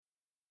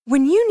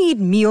When you need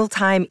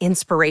mealtime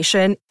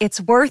inspiration,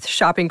 it's worth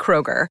shopping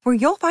Kroger, where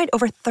you'll find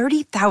over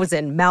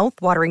 30,000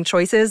 mouth-watering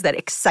choices that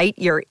excite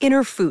your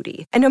inner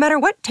foodie. And no matter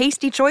what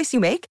tasty choice you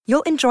make,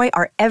 you'll enjoy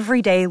our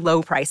everyday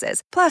low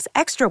prices, plus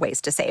extra ways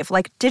to save,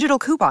 like digital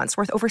coupons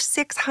worth over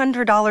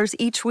 $600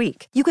 each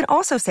week. You can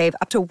also save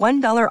up to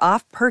 $1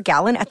 off per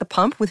gallon at the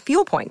pump with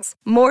fuel points.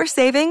 More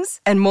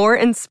savings and more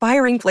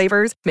inspiring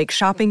flavors make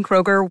shopping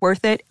Kroger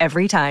worth it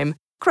every time.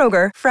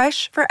 Kroger,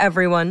 fresh for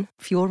everyone.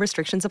 Fuel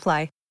restrictions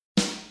apply.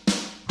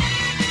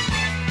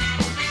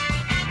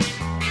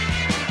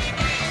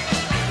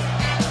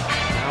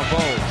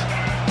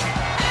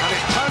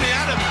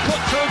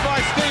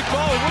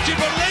 Would you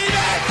believe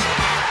it?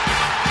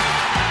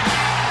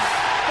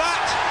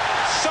 That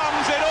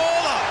sums it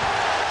all up.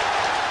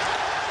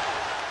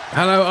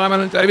 Hello, I'm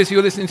Alan Davis.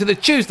 You're listening to the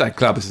Tuesday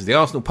Club. This is the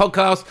Arsenal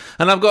podcast,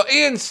 and I've got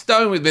Ian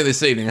Stone with me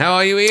this evening. How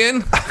are you,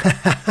 Ian?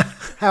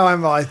 How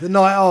am I? The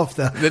night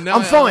after.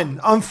 I'm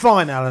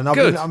fine, Alan.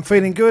 I'm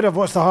feeling good. I've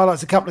watched the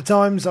highlights a couple of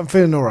times. I'm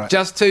feeling all right.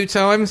 Just 2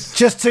 times?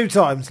 Just 2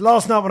 times.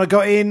 Last night when I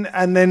got in,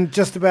 and then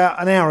just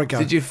about an hour ago.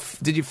 Did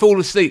you fall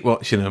asleep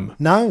watching them?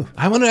 No.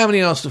 I wonder how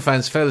many Arsenal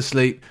fans fell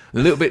asleep, a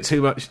little bit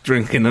too much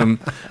drinking them,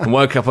 and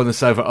woke up on the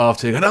sofa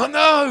after and oh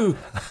no!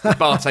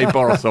 Bartek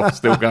Borisov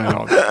still going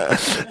on.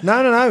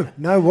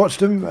 No. Watched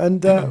them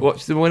and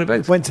watched them went to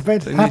bed. Went to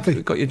bed. Happy.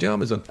 You've got your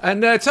pyjamas on.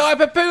 And Ty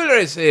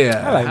Papula is here.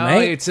 Hello, how mate.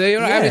 Are you, T?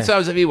 Right. Yeah. How many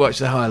times have you watched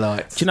the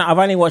highlights? Do you know, I've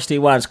only watched it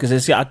once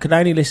because I could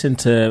only listen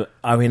to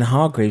Owen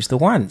Hargreaves the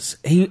once.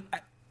 You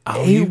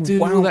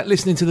do all that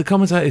listening to the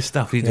commentator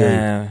stuff you do.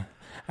 Yeah.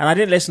 And I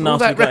didn't listen all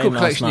after that record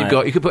collection you've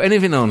got. You could put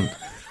anything on.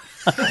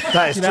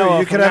 That is true.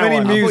 You could have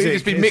any music. You'd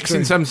just be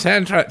mixing some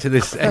soundtrack to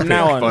this epic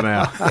now by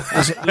now.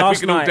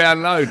 Last we can all night,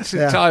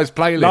 download Ty's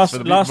playlist for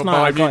the last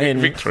night I got in.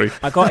 Victory.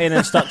 I got in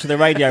and stuck to the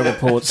radio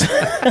reports.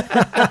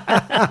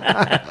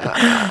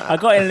 I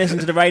got in and listened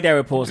to the radio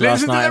reports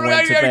last night.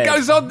 Listen to the radio. He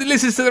goes on.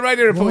 Listens to the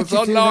radio reports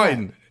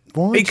online.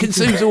 He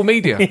consumes all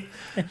media.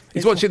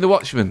 He's watching The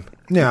Watchmen.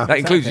 Yeah, that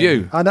includes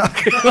you. I know.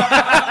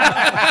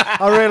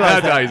 I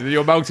realise nowadays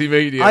your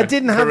multimedia. I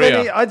didn't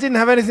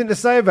have anything to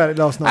say about it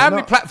last night. How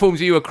many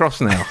platforms are you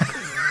across now?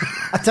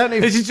 I don't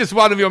even. This is just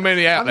one of your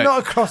many outlets. I'm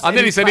not across. I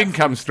nearly said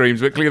income streams,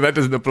 but clearly that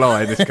doesn't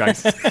apply in this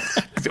case.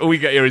 All we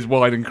get here is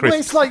wine and crisps. Well,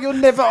 it's like you're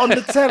never on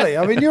the telly.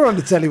 I mean, you're on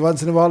the telly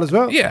once in a while as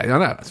well. Yeah, I know.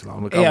 That's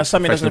I'm a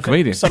something professional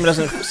comedian. Something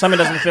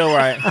doesn't feel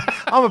right.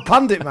 I'm a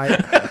pundit, mate.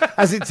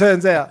 As it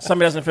turns out,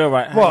 something doesn't feel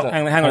right. What?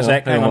 Hang on a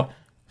sec. Hang on.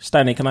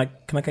 Stoney, can I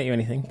get you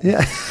anything?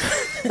 Yeah.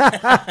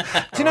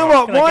 Do you know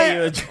what?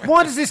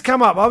 Why does this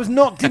come up? I was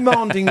not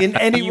demanding in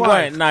any you way.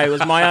 Weren't. No, it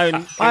was my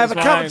own. I have a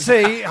cup of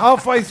tea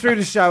halfway through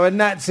the show, and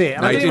that's it.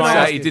 And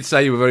no, he did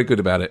say you were very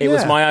good about it. It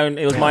was my own.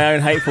 It was my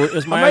own hateful. It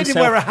was my I made him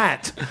wear a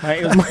hat.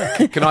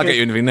 Can I get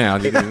you anything now?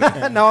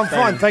 No, I'm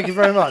fine. Thank you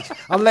very much.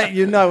 I'll let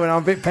you know when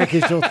I'm a bit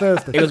peckish or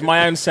thirsty. It was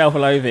my own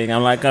self-loathing.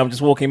 I'm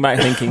just walking back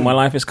thinking my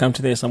life has come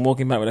to this. I'm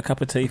walking back with a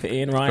cup of tea for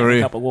Ian Wright, and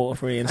a cup of water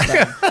for Ian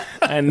Stone.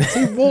 And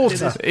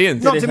water.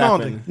 Ian, not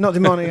demanding.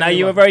 No,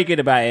 you were very good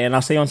about it, and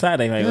I'll see you on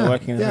Saturday, mate. Yeah, we're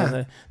working.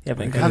 yeah.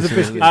 Have a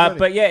biscuit.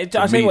 But yeah, I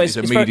tell you what,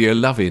 it's media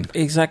loving.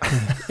 Exactly.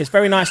 It's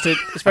very nice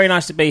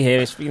to be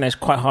here. It's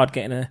quite hard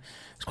getting a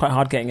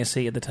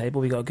seat at the table.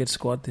 We got a good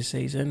squad this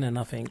season, and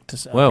I think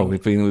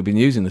we've been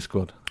using the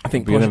squad. I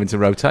think we're having to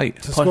rotate.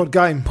 It's a squad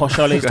game. Posh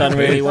Ollie's done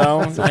really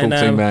well. It's a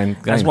 14-man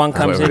game. As one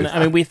comes in, I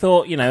mean, we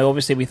thought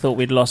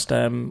we'd lost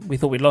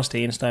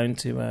Ian Stone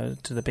to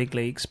the big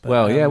leagues.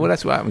 But,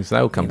 that's what happens.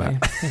 They'll come back.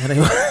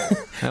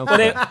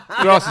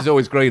 Grass is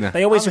always greener.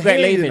 They always regret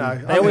leaving.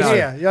 They always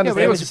hear. You understand?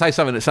 We always say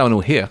something that someone will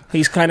hear.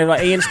 He's kind of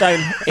like Ian Stone.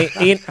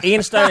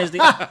 Ian Stone is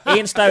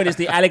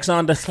the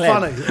Alexander Kleb.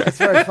 Funny. It's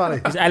very funny.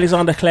 He's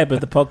Alexander Kleb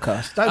of the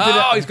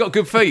podcast. He's got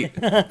good feet,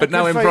 but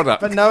no end product.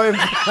 But no end.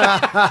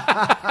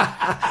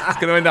 It's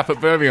going to end up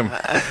at Birmingham.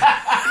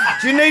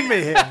 Do you need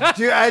me here?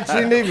 Do you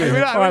actually need me?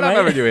 We love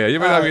having you here.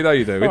 We know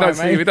you do. We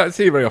don't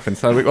see you very often,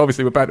 so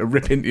we're about to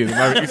rip into you the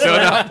moment you turn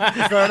up.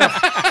 Fair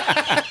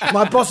enough.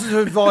 My bosses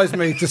have advised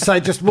me to say,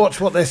 just watch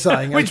what they're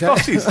saying. Which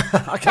bosses?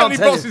 I can't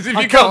tell you.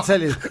 I can't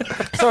tell you.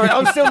 Sorry,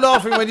 I'm still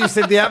laughing when you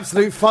said the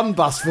absolute fun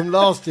bus from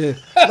last year.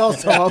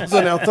 Last time I was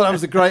on it, I thought that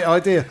was a great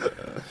idea.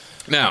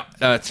 Now,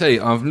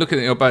 T, I'm looking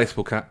at your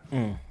baseball cap.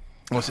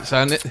 What's it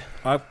saying?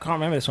 I can't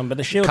remember this one, but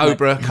the shield.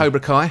 Cobra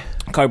Kai.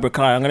 Cobra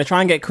Kai. I'm going to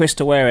try and get Chris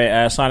to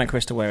wear it, Silent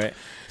Chris to wear it.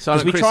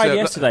 Because we tried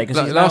yesterday.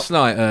 Last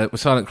night,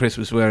 Silent Chris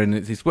was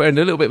he's wearing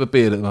a little bit of a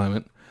beard at the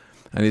moment,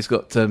 and he's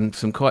got some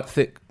quite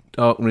thick,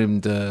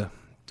 dark-rimmed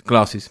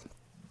glasses.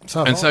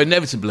 So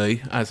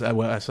inevitably,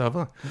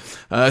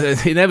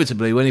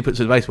 inevitably, when he puts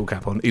a baseball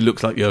cap on, he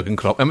looks like Jurgen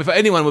Klopp. I mean, for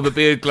anyone with a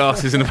beard,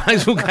 glasses, and a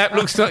baseball cap,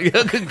 looks like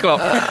Jurgen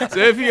Klopp. So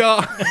if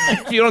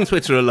you're on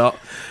Twitter a lot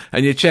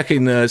and you're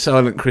checking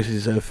Silent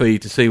Chris's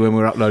feed to see when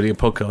we're uploading a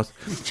podcast,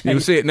 you'll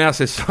see it now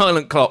says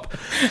Silent Klopp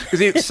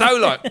because it's so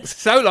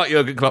like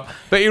Jurgen Klopp.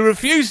 But he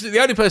refused. The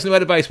only person who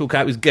had a baseball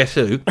cap was Guess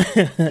Who.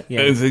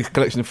 It was a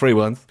collection of free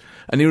ones.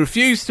 And he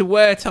refused to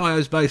wear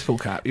Tayo's baseball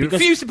cap. He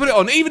refused to put it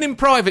on, even in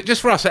private,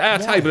 just for us at our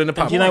table in the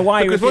pub. Do you know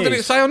why he Because refused? what did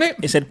it say on it?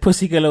 It said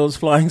Pussy Galore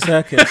Flying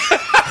Circus.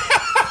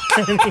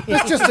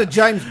 It's just a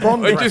James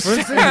Bond It reference.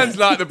 just sounds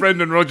like the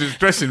Brendan Rodgers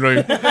dressing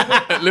room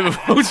at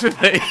Liverpool to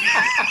me.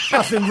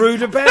 Nothing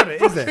rude about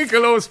it, is there?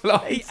 Bigelow's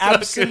flying. He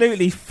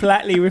absolutely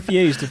flatly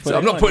refused to put So it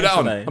I'm not putting it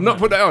on. yesterday. I'm not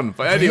putting it on.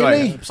 But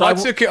anyway, Really? so I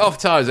took it off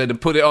Ty's head and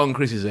put it on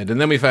Chris's head,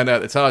 and then we found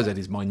out that Ty's head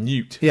is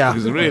minute. Yeah.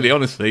 Because really,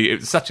 honestly,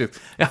 it's such a.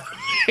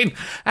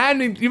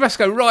 And you must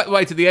go right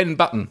away to the end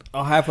button.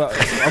 I've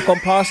gone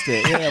past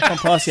it. Yeah, I've gone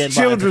past the end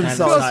button. Children's And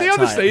size. Well, tight, see, tight.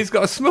 honestly, he's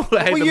got a smaller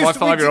head than my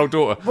 5-year-old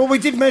daughter. Well, we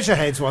did measure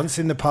heads once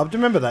in the pub. Do you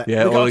remember that?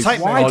 Yeah, we got a Ollie's, tape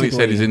measure. Why Ollie did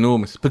said we? he's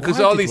enormous. Because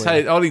Why Ollie did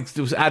we? Ollie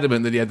was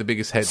adamant that he had the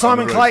biggest head.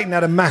 Simon on the room. Clayton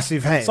had a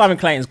massive head. Simon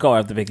Clayton's got to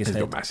have the biggest He's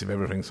head. got massive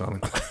everything,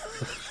 Simon.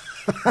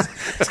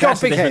 It's got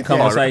That's a a big head. different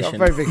conversation. Yeah,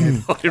 got a very big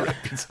head. Ollie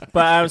reputation.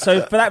 But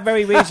so for that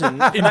very reason,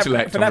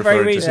 Intellect, for I'm that very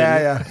referring to. reason,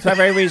 Yeah. for that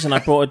very reason, I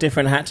brought a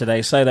different hat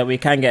today so that we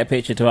can get a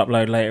picture to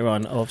upload later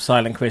on of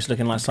Silent Chris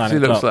looking like He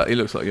Silent looks Klopp.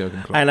 like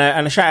Jurgen Klopp. And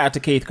a shout out to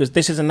Keith because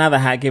this is another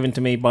hat given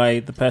to me by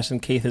the person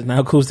Keith has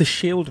now calls the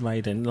Shield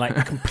Maiden,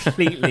 like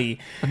completely.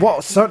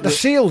 What? So the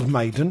Shield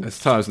Maiden? As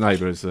Ty's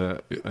neighbour as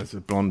a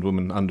blonde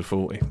woman under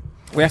 40.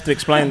 We have to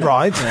explain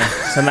Right. Yeah.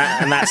 So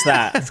that's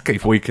that. It's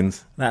Keith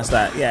Weekins. That's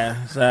that.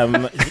 Yeah. So,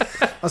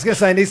 I was going to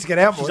say he needs to get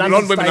out more. She's He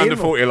Blonde needs to women stay under in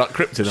more. 40 are like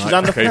kryptonite. she's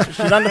under Keith.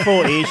 she's under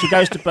 40. She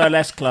goes to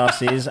burlesque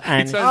classes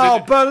and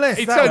Oh, burlesque.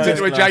 He that turns was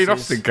into a it. Jane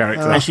glasses. Austen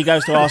character. and she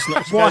goes to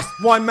Arsenal. She Why, goes-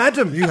 why,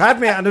 madam? You had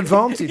me at an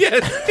advantage.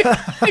 Yes, he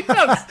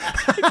does.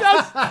 He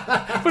does.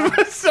 But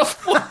that's not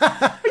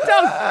what- he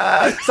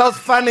does. Starts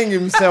fanning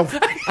himself.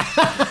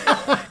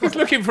 He's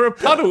looking for a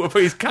puddle to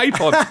put his cape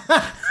on.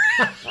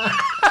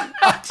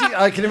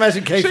 I can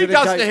imagine Keith She in a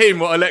does to cape. him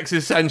what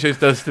Alexis Sanchez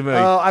does to me.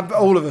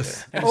 All of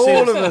us.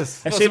 All of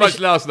us. as Not so soon as much she-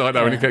 last night,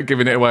 though, when he kept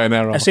giving it away an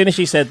hour As off. soon as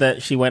she said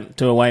that she went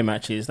to away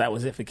matches, that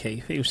was it for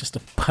Keith. He was just a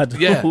puddle.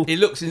 Yeah, he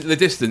looks into the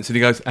distance and he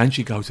goes, and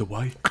she goes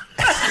away.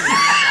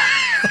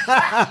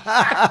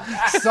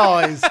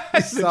 Sighs.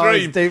 It's the Sighs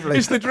dream. deeply.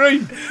 It's the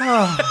dream.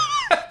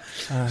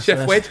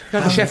 Chef Wed.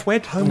 Chef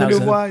Wed. Home That and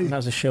was, away. that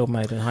was a Shield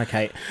Maiden. Hi,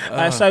 Kate.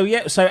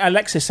 So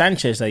Alexis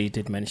Sanchez, though, you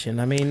did mention.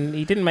 I mean,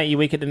 he didn't make you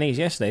weak at the knees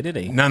yesterday, did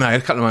he? No, a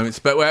couple of moments.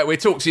 But we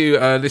talked to you,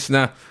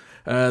 listener,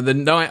 the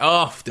night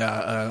after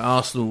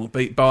Arsenal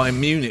beat Bayern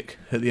Munich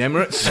at the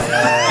Emirates.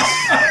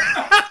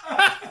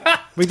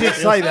 We did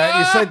say that.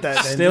 You said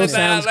that then. Still Said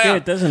that sounds out loud.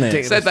 good, doesn't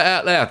it? Said that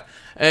out loud.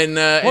 And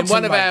in What's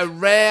one it of like? our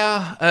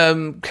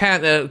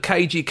rare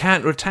cagey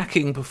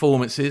counter-attacking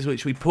performances,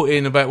 which we put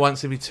in about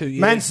once every 2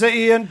 years. Man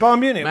City and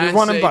Bayern Munich. Man We've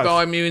won them City, both.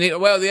 Bayern Munich.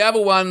 Well, the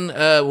other one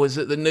was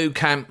at the Nou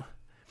Camp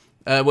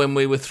when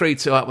we were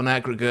 3-2 up on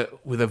aggregate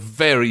with a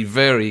very,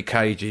 very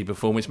cagey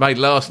performance. Made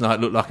last night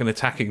look like an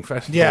attacking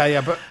festival. Yeah,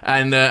 but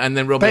And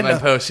then Robin Bentner.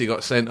 Van Persie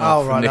got sent Oh,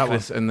 off right, from that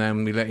Nicholas, and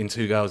then we let in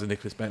 2 goals and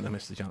Nicholas Bentner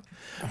missed the chance.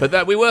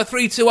 But we were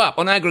 3-2 up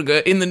on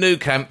aggregate in the Nou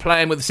Camp,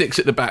 playing with 6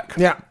 at the back.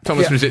 Yeah.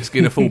 Thomas Yeah. Rositzky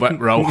in a fullback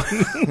role.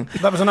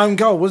 that was an own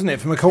goal, wasn't it,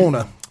 from a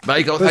corner?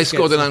 They Busquets.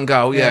 scored an own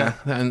goal, yeah.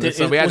 And Did-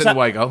 so we had was an that-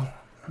 away goal,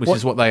 which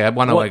is what they had,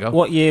 one away goal.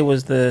 What year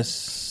was the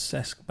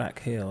Cesc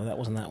back heel? That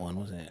wasn't that one,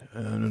 was it?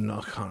 No,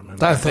 I can't remember.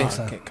 Don't think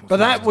so. But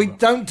that we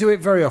don't do it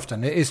very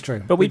often. It is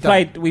true. But we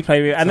don't. played,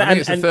 and, I think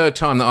it's the and, third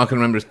time that I can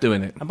remember us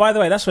doing it. and by the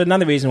way, that's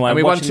another reason why And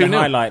we won watching the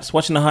 2-0.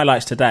 watching the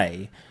highlights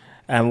today,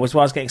 was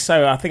why I was getting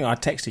so. I think I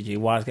texted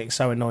you why I was getting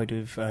so annoyed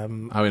with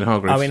Owen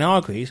Hargreaves. Owen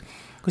Hargreaves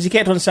because he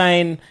kept on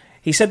saying.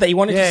 He said that he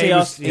wanted Yeah, to see he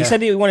us. was- He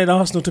said he wanted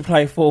Arsenal to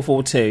play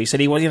 4-4-2. He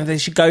said they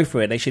should go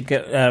for it. They should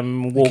get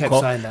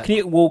Walcott. saying that. Can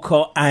you get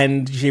Walcott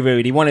and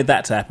Giroud? He wanted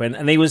that to happen,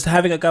 and he was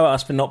having a go at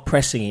us for not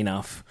pressing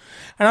enough.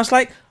 And I was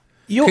like,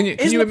 Can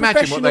you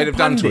imagine what they'd have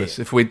done to us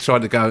if we'd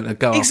tried to go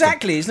after?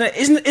 Exactly,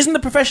 isn't the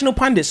professional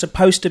pundit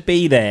supposed to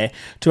be there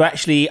to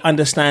actually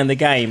understand the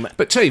game?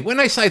 But T, when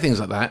they say things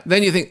like that,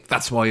 then you think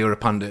that's why you're a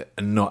pundit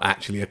and not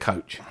actually a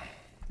coach.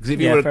 Because if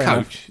you Yeah, were a fair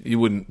coach, you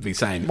wouldn't be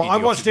saying. Well, I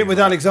watched it with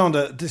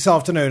Alexander this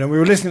afternoon, and we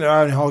were listening to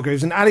Owen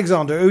Hargreaves, and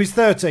Alexander, who is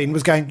 13,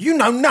 was going, "You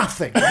know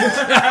nothing.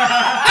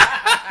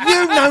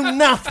 You know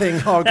nothing,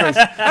 Hargreaves."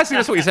 Actually,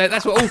 that's what you said.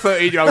 That's what all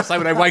 13-year-olds say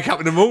when they wake up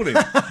in the morning.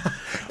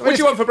 What do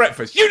you want for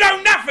breakfast? You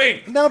know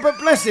nothing. No, but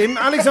bless him,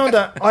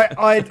 Alexander.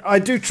 I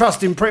do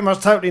trust him pretty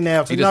much totally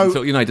now to He know doesn't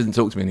talk. He doesn't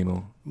talk to me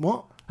anymore.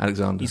 what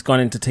Alexander. He's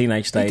gone into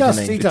teenage stage, does,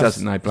 hasn't he he? He does.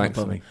 doesn't know blank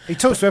for me. he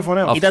talks to everyone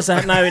else. He does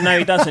that. No,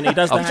 he doesn't. He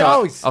does the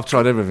does. I've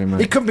tried everything, He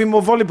mate. couldn't be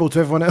more voluble to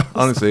everyone else.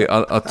 Honestly,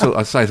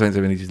 I say something to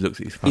him and he just looks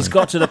at his phone. He's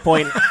got to the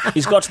point.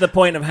 He's got to the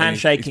point of And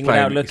handshaking he's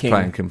playing- without looking. He's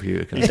playing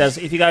computer. He does.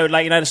 If you go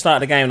like the start of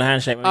the game, the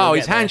handshake. when Oh, you'll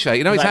his get there. handshake.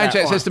 You know, his Like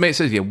handshake that. says to me, it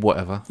says, yeah,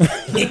 whatever.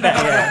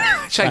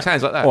 Yeah. Shakes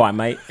hands like that. All right,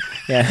 mate.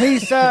 Yeah.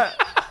 He's.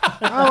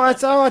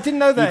 I didn't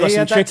know that. You got He, some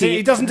had that tricky-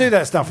 he doesn't do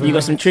that stuff. You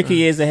got some tricky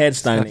years ahead,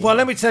 Stoney. Well,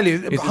 let me tell you,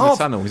 in the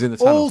tunnel, he's in the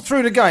tunnel. all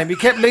through the game, he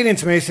kept leaning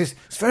to me. He says,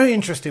 "It's very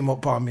interesting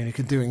what Bayern Munich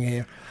are doing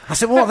here." I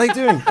said, what are they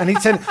doing? And he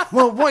said,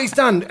 well, what he's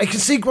done, you can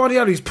see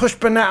Guardiola, he's pushed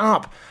Bernat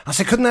up. I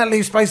said, couldn't that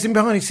leave space in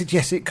behind? He said,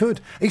 yes, it could.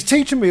 He's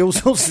teaching me all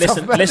sorts of stuff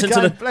about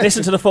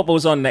Listen to the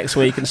Football's On next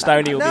week, and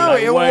Stoney will be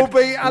like, it will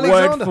be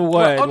Alexander. word for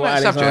word on what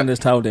that Alexander's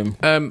told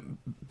him.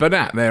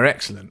 Bernat, they're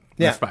excellent.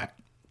 Yeah. Left back.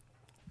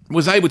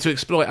 Was able to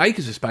exploit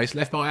acres of space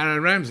left by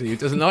Aaron Ramsey, who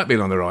doesn't like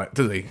being on the right,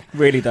 does he?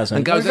 Really doesn't.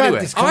 And goes We've had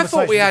anywhere. this I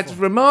thought we had conversation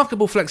before.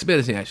 remarkable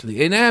flexibility,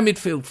 actually. In our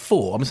midfield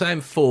 4, I'm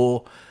saying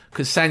 4,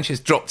 because Sanchez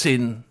dropped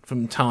in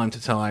from time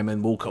to time,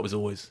 and Walcott was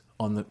always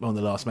on the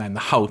last man the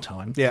whole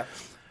time. Yeah.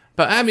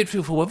 But our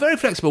midfield 4 were very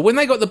flexible. When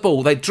they got the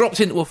ball, they dropped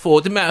into a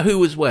 4, didn't matter who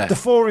was where. The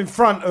 4 in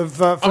front of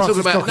Francis I'm talking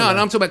about Coquelin.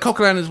 I'm talking about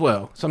Coquelin as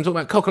well. So I'm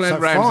talking about Coquelin, So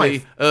Ramsey,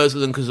 5.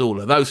 Ozil and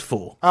Cazorla. Those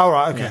 4. Oh,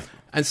 right, okay.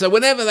 And so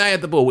whenever they had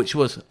the ball, which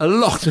was a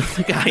lot of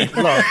the game,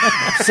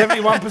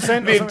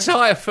 71%? the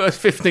entire first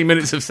 15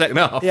 minutes of second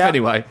half, Yeah.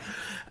 anyway,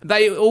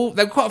 they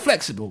were quite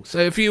flexible. So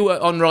if you were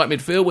on right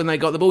midfield when they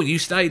got the ball, you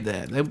stayed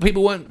there.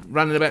 People weren't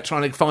running about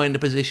trying to find a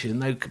position.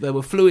 They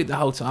were fluid the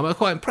whole time. I was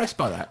quite impressed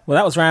by that. Well,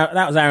 that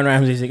was Aaron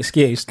Ramsey's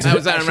excuse. That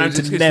was Aaron Ramsey's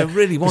excuse to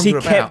really wander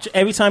about.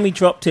 Every time he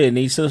dropped in,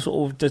 he sort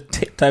of just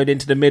tiptoed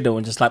into the middle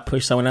and just like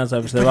pushed someone else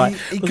over to the right.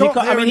 he got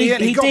there in the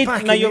end. He got did.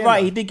 back No, in you're the right.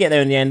 end. He did get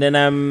there in the end.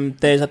 And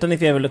there's, I don't know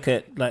if you ever look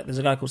at, like, there's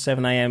a guy called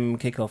 7am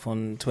Kickoff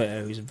on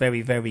Twitter who's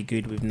very, very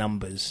good with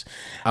numbers.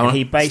 Oh, and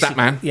he basically, stat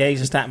man. yeah,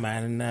 he's a stat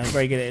man and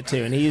very good at it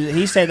too. And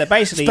he said that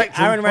basically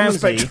Spectrum, Aaron on the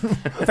Ramsey, spectrum.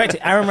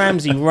 effectively, Aaron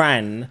Ramsey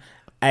ran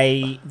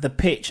the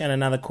pitch and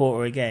another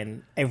quarter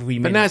again every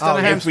minute. But now he's done a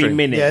every hamstring.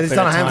 minute. Yeah, he's for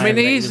done the a time hamstring. I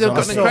mean, that he's was got on. an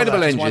I saw incredible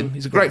that. engine. One.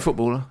 He's a great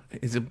footballer.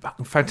 He's a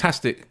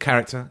fantastic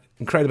character,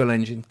 incredible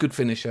engine, good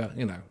finisher.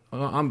 You know,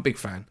 I'm a big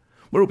fan.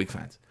 We're all big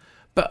fans.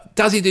 But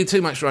does he do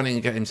too much running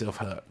and get himself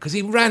hurt? Because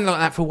he ran like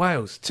that for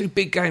Wales. 2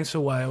 big games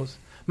for Wales.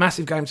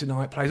 Massive game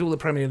tonight. Plays all the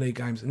Premier League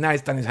games. And now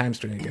he's done his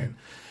hamstring again.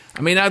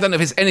 I mean, I don't know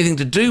if it's anything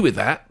to do with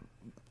that,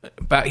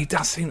 but he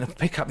does seem to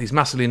pick up these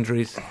muscle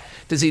injuries.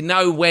 Does he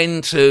know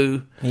when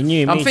to... He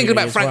knew I'm thinking immediately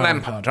about as Frank well.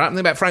 Lampard, right? I'm thinking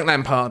about Frank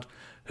Lampard,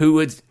 who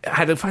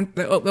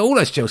all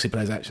those Chelsea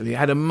players actually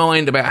had a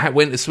mind about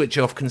when to switch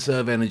off,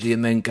 conserve energy,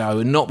 and then go,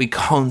 and not be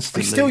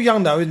constantly... He's still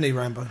young, though, isn't he,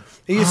 Rambo?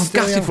 He is I'm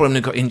still gutted young. for him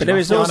that got injured. But there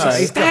is also-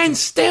 stand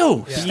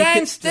still.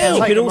 Stand still. You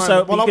Take could a also,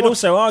 moment. Well, you I could want-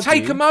 also argue.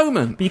 Take a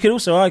moment. But you could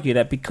also argue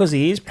that because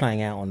he is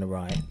playing out on the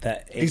right,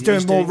 that He's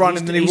doing more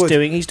running than he would.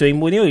 He's doing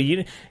more than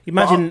you.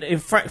 Imagine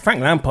if Frank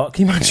Lampard.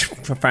 Can you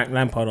imagine Frank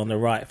Lampard on the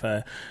right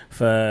for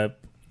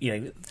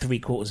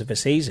 3/4 of a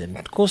season?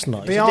 Of course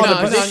not. He's a Beyond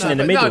different the position in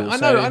the but middle.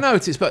 I know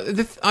it is,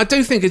 but I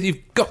do think that you've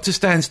got to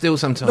stand still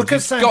sometimes. Look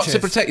at You've got Sanchez. to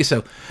protect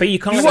yourself. But you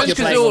can't You if watch you're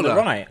playing on the Cazorla.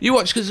 right. You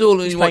watch Cazorla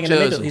and He's you playing watch in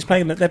the middle. Ozil. They're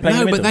playing in the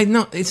but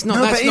middle. it's not.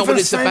 No, That's but not even what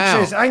it's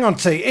Sanchez, about. hang on,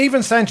 T.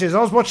 Even Sanchez,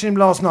 I was watching him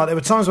last night. There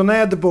were times when they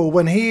had the ball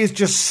when he is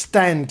just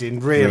standing,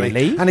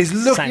 really. And he's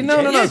looking. No.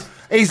 Sanchez?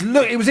 He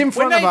was in When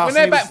front of us.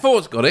 their and he was- back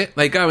forwards got it,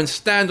 they go and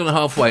stand on the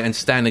halfway and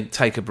stand and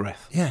take a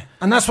breath. Yeah,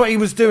 and that's what he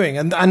was doing.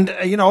 And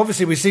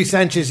obviously we see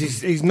Sanchez,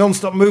 he's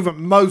non-stop movement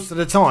most of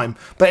the time.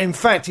 But in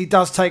fact, he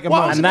does take a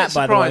What I was moment. a bit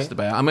surprised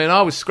about, I mean,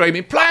 I was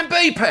screaming, Plan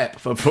B, Pep,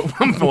 for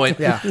one point.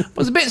 Yeah. I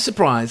was a bit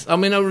surprised. I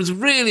mean, I was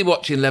really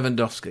watching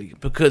Lewandowski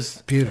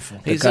because... Beautiful.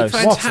 He's The a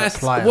ghost. What a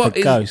fantastic... player.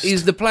 The ghost.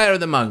 He's the player of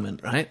the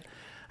moment, right?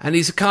 And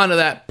he's kind of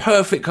that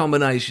perfect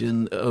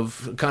combination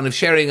of kind of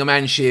Sheringham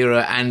and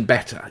Shearer and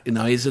better. You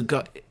know, he's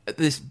got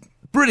this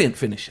brilliant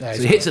finisher.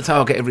 So he hits a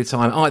target every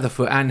time, either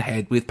foot and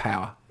head with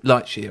power,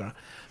 like Shearer.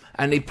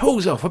 And he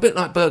pulls off, a bit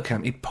like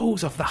Bergkamp, he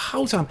pulls off the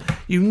whole time.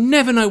 You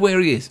never know where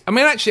he is. I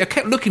mean, actually, I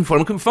kept looking for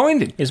him, I couldn't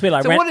find him. It's a bit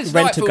like so what it's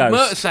like for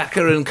Rent-A-Ghost.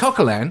 Mertesacker and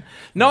Coquelin,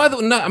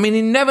 I mean,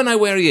 you never know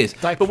where he is.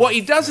 But what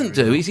he doesn't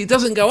do is he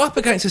doesn't go up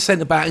against the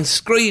centre-back and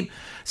scream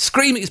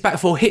at his back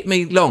for hit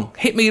me long.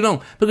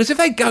 Because if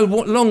they go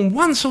long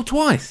once or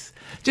twice,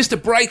 just to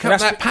break up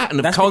that pattern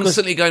of that's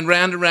constantly going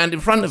round and round in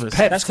front of us.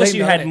 That's because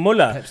you had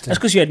Muller. Pep's team. That's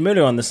because you had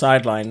Muller on the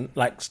sideline,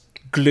 like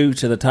glued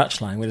to the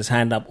touchline with his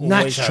hand up,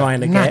 always Nacho.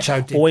 trying to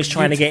Nacho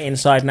did get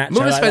inside Nacho.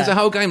 Muller like spends that. the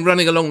whole game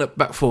running along the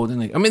back forward,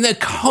 didn't he? I mean, they're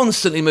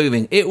constantly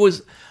moving. It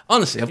was,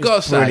 honestly, I've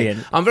got to say,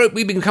 brilliant.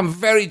 we've become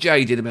very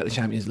jaded about the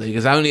Champions League,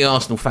 as only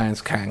Arsenal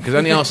fans can, because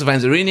only Arsenal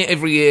fans are in it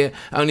every year,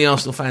 only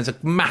Arsenal fans are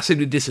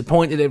massively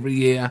disappointed every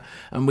year,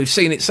 and we've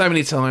seen it so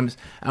many times,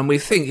 and we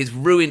think it's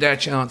ruined our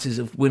chances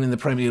of winning the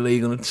Premier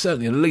League on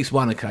certainly at least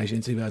one occasion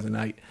in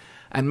 2008,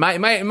 and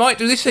it might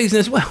do this season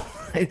as well.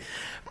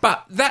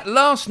 But that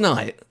last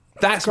night...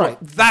 That is what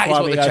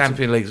the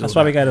Champions League is all That's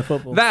why we about. go to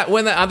football.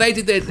 They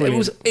did their,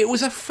 it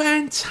was a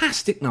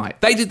fantastic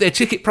night. They did their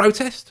ticket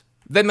protest.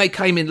 Then they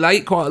came in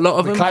late, quite a lot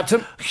of them. clapped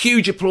 'em.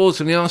 Huge applause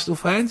from the Arsenal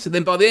fans. And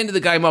then by the end of the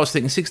game, I was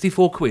thinking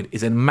 64 quid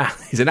is an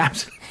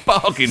absolute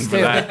bargain for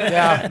that.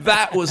 Yeah.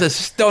 That was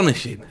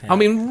astonishing. Yeah. I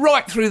mean,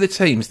 right through the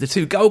teams, the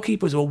two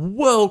goalkeepers were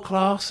world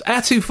class.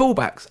 Our two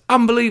fullbacks,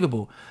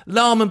 unbelievable.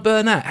 Lahm and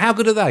Bernat, how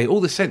good are they? All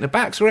the centre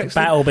backs were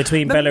excellent. Battle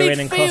between The Bellerin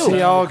and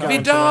midfield, Costa.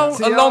 Vidal,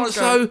 Thiago.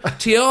 Alonso,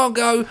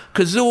 Thiago,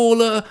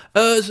 Cazorla,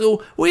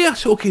 Ozil. We are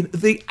talking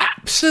the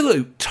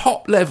absolute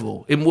top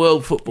level in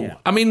world football. Yeah.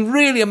 I mean,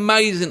 really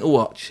amazing to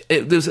watch.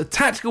 There's a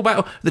tactical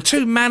battle. The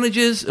two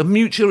managers of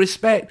mutual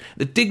respect,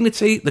 the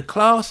dignity, the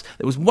class.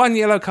 There was one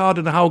yellow card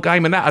in the whole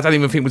game, and that I don't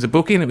even think was a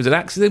booking. It was an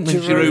accident when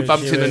Giroud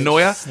bumped into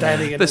Neuer.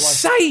 Standing in The the way.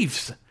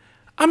 saves.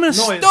 I'm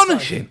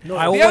astonishing. saving.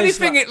 The only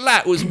thing it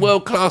lacked was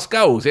world-class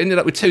goals. It ended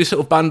up with two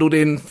sort of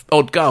bundled-in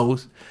odd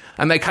goals,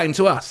 and they came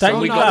to us. Don't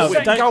and we you got love? the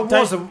win. Second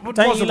goal was a love?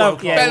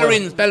 world-class.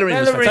 Bellerin's was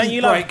fantastic. Don't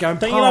you love? Great going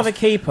Don't you love a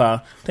past.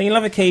 keeper? Don't you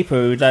love a keeper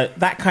who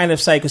that kind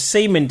of say? Because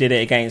Seaman did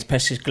it against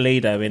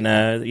Pescasolido in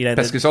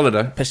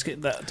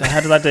Pescasolido. How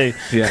did I do?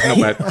 Yeah,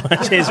 not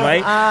bad. Cheers,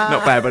 mate.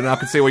 Not bad, but I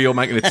can see why you're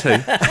making a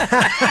two.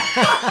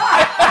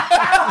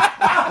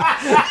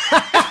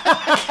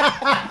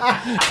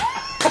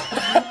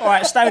 All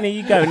right, Stoney,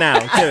 you go now.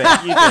 Do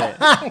it. You do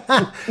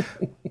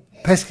it.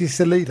 Pesky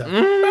Salida.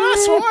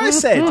 That's what I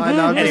said. I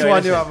know, I'm just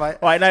winding you up, mate.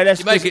 All right, no, let's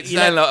You make it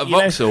sound like a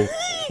Vauxhall.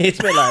 It's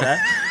a bit like that.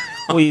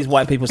 All these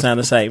white people sound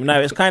the same. No,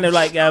 it's kind of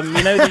like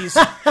these.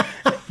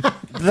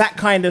 That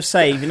kind of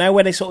save,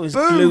 where they sort of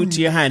glued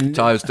to your hand.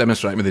 I was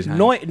demonstrating with his hand.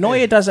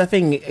 Neuer does a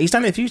thing. He's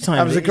done it a few times.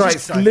 That was a It's great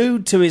just save.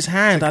 glued to his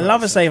hand. I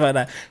love a save like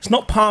that. It's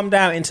not palmed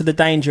out into the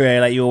danger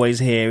area like you always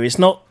hear. It's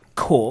not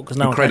caught because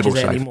no Incredible one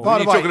catches it save. anymore. By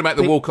the You're way, talking about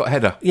the Walcott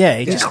header. Yeah,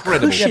 he just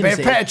Incredible. cushions Yeah, but if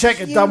it. Petr Cech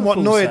had done what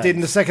Beautiful Neuer save. did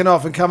in the second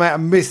half and come out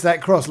and missed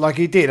that cross like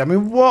he did, I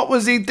mean, what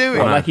was he doing?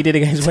 What, like he did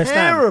against West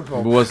Ham. It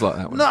Terrible. was like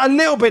that one. Not a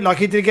little bit like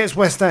he did against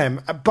West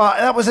Ham, but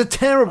that was a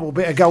terrible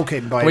bit of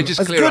goalkeeping by him. We just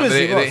as clear good up as that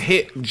he it was.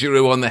 hit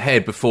Giroud on the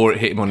head before it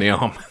hit him on the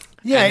arm.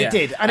 Yeah, it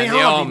did, and he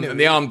hardly knew. And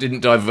the arm didn't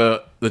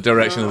divert the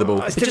direction of the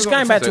ball. It's But just difficult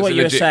going to back say. to what It's a you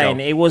were legit saying,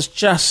 goal. it was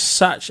just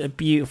such a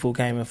beautiful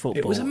game of football.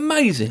 It was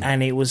amazing.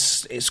 And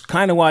it's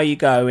kind of why you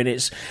go, and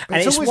it's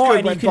always what good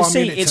and when you can Bayern see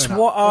Munich it's turn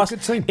what up. They're a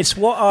good team. it's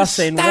what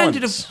Arsene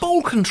Standard wants. of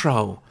ball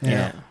control.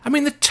 Yeah. I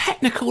mean, the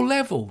technical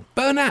level.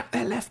 Bernat,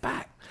 their left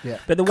back. Yeah.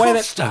 But the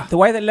Costa.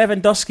 way that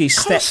Lewandowski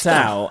stepped Costa.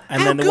 out,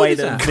 and How then the good way is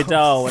that that?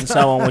 Vidal and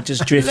so on would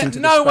just drift into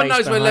the No one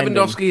space knows where behind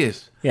Lewandowski him.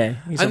 is. Yeah,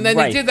 he's And a then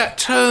wraith. he did that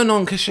turn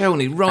on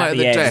Koscielny right At at the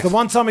the end. death. The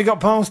one time he got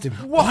past him.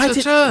 What a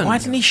turn. Why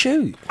didn't he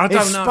shoot? I It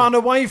don't know. spun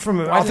away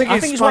from him. I think I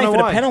it think he's spun waiting for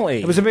the away.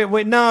 penalty. It was a bit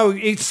weird. No, he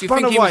Do you spun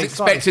think away. he was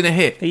expecting a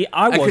hit?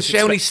 I and was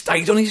Koscielny expect-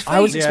 stayed on his feet. I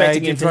was Yeah,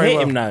 expecting he him did to very hit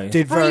well. him, though.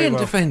 Did very Brilliant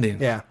well.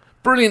 defending. Yeah.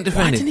 Brilliant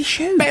defending. didn't he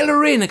shoot?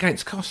 Bellerin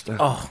against Costa.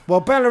 Oh,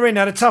 Well, Bellerin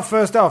had a tough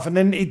first half, and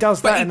then he does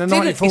but that he in the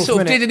didn't. He 94th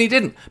sort of minute. did and he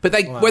didn't. But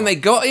when they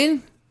got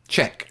in,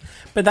 check.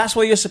 But that's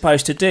what you're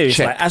supposed to do. It's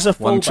Check. like, as a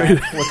 1,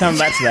 fullback, 2. we're coming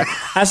back to that.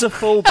 As a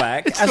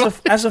fullback,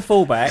 as a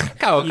fullback,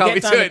 Go on, you can't get we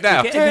down do to- it now?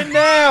 you get- Do it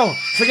now.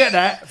 Forget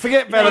that.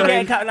 Forget No,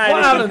 Bellerin. no, Well, listen,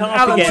 Alan, can't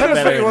Alan, forget tell us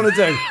what you Bellerin. want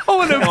to do. I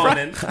want Come on, to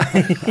then.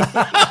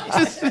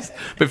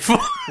 before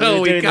We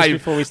were we doing this came,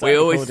 before we we started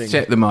always recording.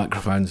 check the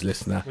microphones,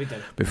 listener. We do.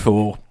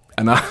 Before,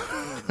 and I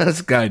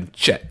was going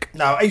check.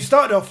 No, he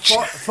started off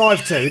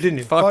 5-2, didn't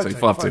he?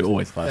 5-2,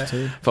 always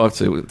 5-2.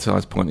 5-2 with the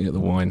eyes pointing at the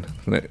wine.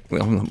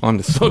 I'm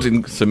the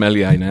sodding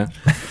sommelier now.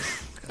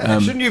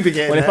 Shouldn't you be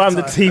getting Well, if that I'm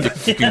the time?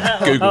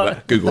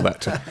 TV, Google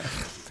that too.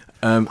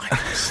 And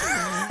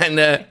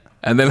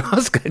then I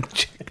was going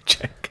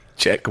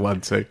check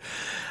 1, 2.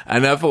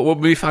 And I thought, what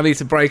would be funny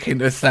to break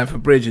into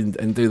Stamford Bridge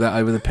and do that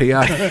over the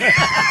PA.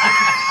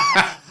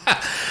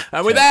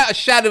 And without a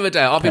shadow of a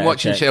doubt, I've been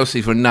watching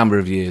Chelsea for a number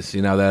of years.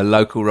 You know, they're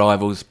local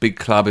rivals, big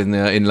club in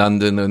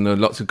London, and there are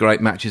lots of great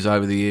matches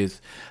over the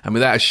years. And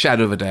without a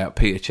shadow of a doubt,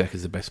 Peter Cech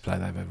is the best player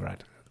they've ever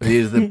had. He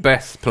is the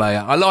best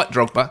player. I like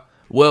Drogba,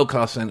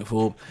 world-class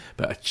centre-forward,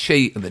 but a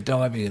cheat and the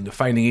diving and the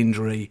feigning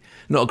injury,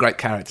 not a great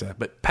character.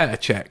 But Petr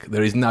Cech,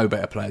 there is no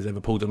better players ever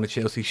pulled on a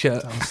Chelsea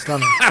shirt.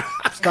 Stunning.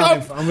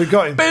 Stunning. And we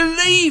got him.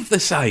 Believe the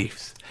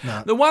saves.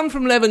 No. The one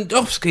from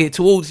Lewandowski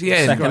towards the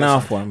end, second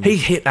half one. he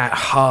hit that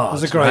hard. It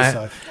was a great right?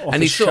 save. Off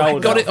And he his sort of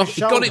shoulder. got it. Off his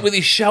He got shoulder. it with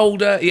his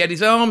shoulder. He had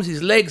his arms,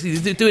 his legs. He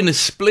was doing the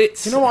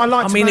splits. You know what I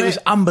liked? I mean, about it was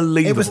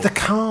unbelievable. It was the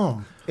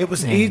calm. It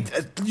was.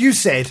 You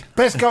said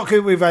best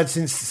goalkeeper we've had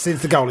since the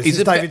goalie. He's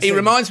Since David he Seaman.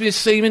 reminds me of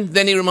Seaman,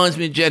 then he reminds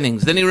me of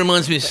Jennings, then he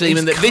reminds me of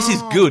Seaman. That this is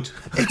calm. good.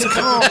 It's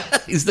calm.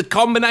 It's the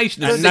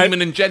combination of And no-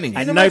 Seaman and Jennings.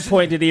 At no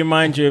point did he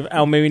remind you of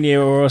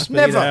Almunia or Ospina.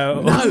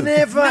 Never.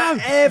 Never.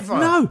 Ever.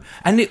 No,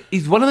 and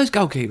he's one of those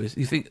goalkeepers.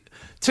 You think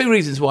two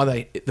reasons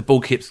why the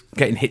ball keeps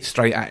getting hit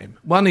straight at him.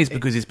 One is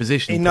because his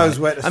position. He knows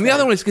where to and the stay.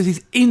 other one is because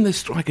he's in the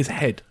striker's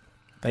head.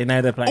 They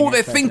know they're playing. All they're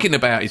against thinking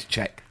about is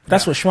check.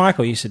 That's what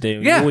Schmeichel used to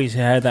do. Yeah. You always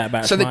heard that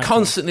about So they're Schmeichel.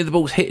 constantly the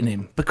ball's hitting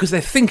him because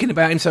they're thinking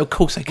about him. So of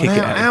course they kick it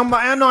at him.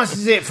 How nice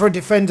is it for a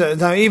defender?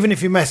 Though, even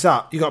if you mess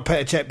up, you got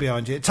Petr Cech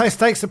behind you. It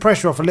takes the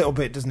pressure off a little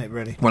bit, doesn't it?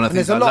 Really. One of the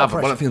And things there's a I lot love. of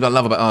One of the pressure. things I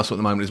love about Arsenal at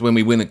the moment is when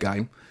we win a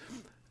game.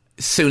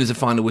 As soon as the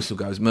final whistle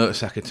goes,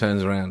 Mertesacker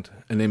turns around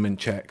and him and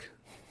Cech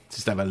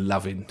just have a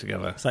loving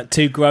together. It's like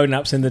two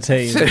grown-ups in the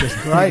team. Just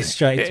Great.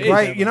 straight. It to is. each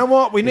Great. other. You know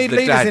what? We need the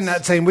leaders in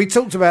dads. that team. We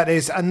talked about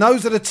this, and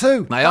those are the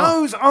two. They are.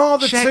 Those are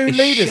the Cech two is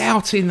leaders.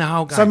 shouting the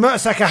whole game. So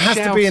Mertesacker has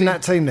to be in Shouting.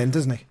 that team then,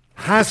 doesn't he?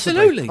 Has to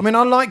Absolutely. be. I mean,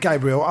 I like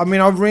Gabriel. I mean,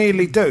 I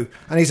really do.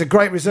 And he's a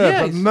great reserve.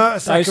 Yeah, but he's-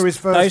 Mertesacker is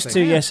first. Those team.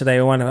 two yesterday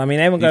were one of. I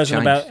mean, everyone goes on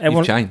You've about changed.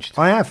 everyone. You've changed.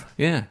 I have.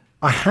 Yeah.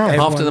 I have.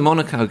 After the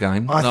Monaco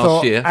game I last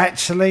thought, year,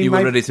 actually, you were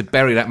maybe- ready to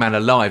bury that man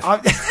alive.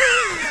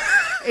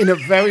 in a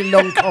very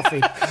long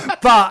coffin.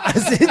 But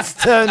as it's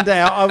turned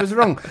out, I was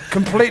wrong,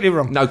 completely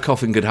wrong. No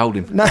coffin could hold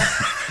him. No.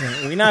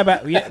 We know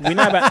about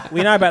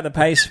the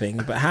pace thing,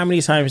 but how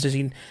many times does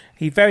he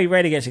very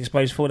rarely gets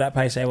exposed for that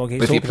pace?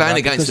 If you're playing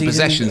against the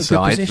possession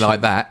side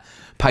like that,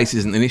 pace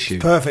isn't an issue.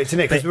 Perfect, isn't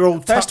it? Because we're all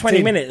first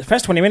 20 minutes.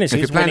 If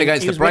you're playing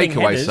against the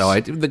breakaway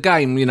side, the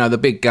game, the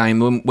big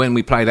game when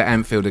we played at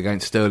Anfield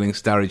against Sterling,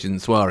 Sturridge,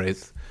 and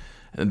Suarez,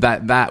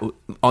 that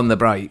on the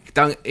break,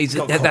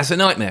 that's a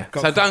nightmare.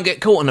 Don't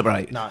get caught on the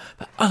break. No.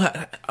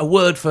 A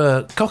word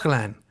for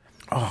Coquelin.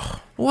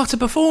 Oh, what a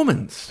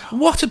performance!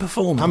 What a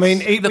performance! I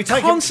mean, the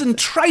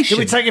concentration.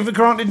 Do we take it for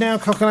granted now,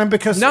 Coquelin?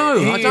 Because no,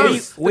 I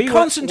don't. The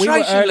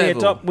concentration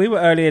level. We were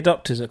early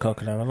adopters at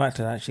Coquelin. I'd like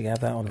to actually have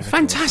that on.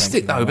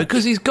 Fantastic though,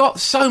 because he's got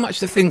so much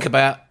to think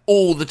about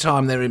all the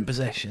time they're in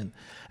possession.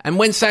 And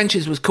when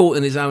Sanchez was caught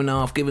in his own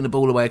half, giving the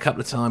ball away a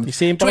couple of times, you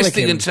see him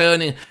twisting and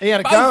turning, he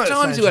had a both go at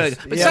times Sanchez.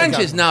 But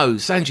Sanchez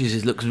knows.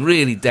 Sanchez looks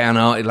really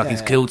downhearted, like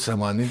he's killed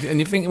someone. And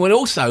you think, well,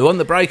 also on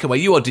the breakaway,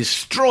 you are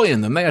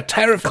destroying them. They are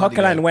terrified.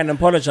 Coquelin went and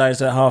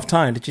apologised at half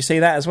time. Did you see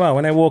that as well?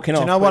 When they're walking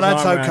off, you know what?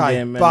 That's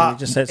okay.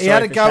 But he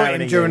had a go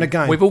at him during the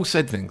game. We've all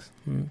said things.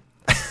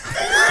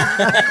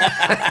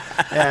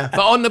 But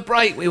on the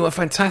break, we were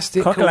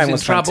fantastic. Coquelin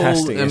was trouble.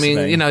 Fantastic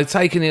yesterday.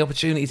 Taking the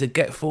opportunity to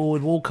get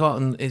forward.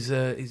 Walcott is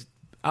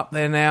up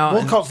there now.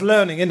 Walcott's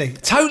learning, isn't he?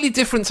 Totally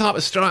different type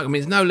of strike. I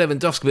mean, it's no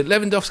Lewandowski, but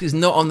Lewandowski's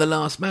not on the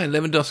last man.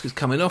 Lewandowski's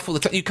coming off all the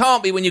time. You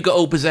can't be when you've got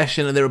all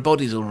possession and there are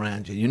bodies all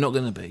around you. You're not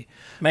going to be.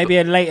 Maybe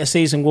a later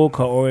season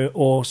Walcott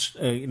or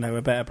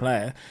a better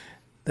player.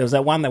 There was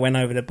that one that went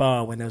over the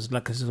bar when there was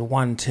like a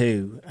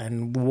 1-2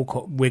 and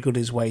Walcott wiggled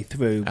his way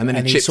through. And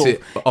then he chipped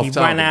it off He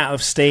target. ran out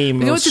of steam.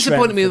 You know what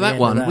disappointed me with that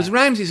one was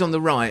Ramsey's on the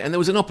right and there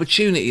was an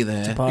opportunity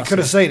there. You could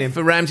have seen him.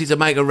 For Ramsey to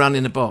make a run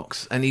in the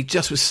box and he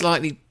just was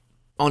slightly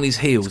on his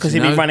heels. Because he'd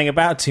been running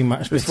about too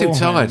much before. He was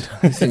too tired.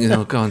 He's thinking,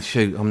 oh, go on,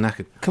 shoot, I'm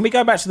knackered. Can we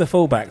go back to the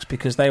fullbacks?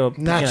 Because they were...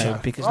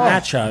 Nacho.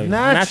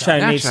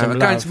 Nacho needs some love.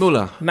 Against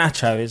Muller.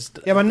 Nacho is...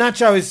 Yeah, but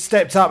Nacho has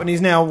stepped up and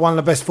he's now one of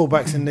the best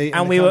fullbacks in the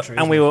country.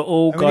 We were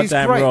all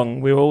goddamn wrong.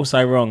 We were all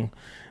so wrong.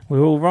 We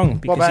were all wrong.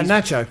 What about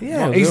Nacho?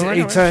 Yeah, he's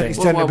turned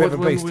a bit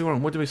of a beast.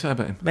 What do we say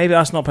about him? Maybe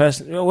us not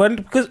personally. Well,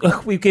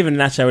 because we've given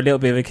Nacho a little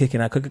bit of a kick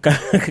in. I could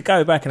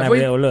go back and have a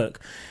little look.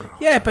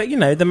 Yeah, but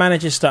the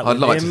manager's stuck with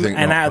like him. To think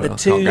and not, out of the I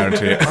two, can't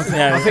guarantee it.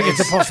 I think it's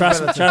a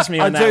possibility. Trust me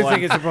on that one. I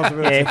do think it's a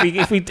possibility.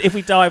 Yeah, if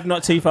we dive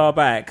not too far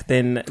back,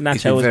 then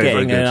Nacho was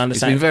getting an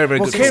understanding. He's been very,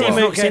 very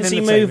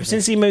good.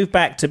 Since he moved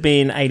back to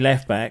being a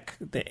left back,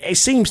 it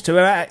seems to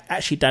have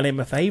actually done him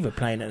a favour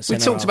playing at centre.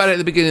 We talked about it at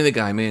the beginning of the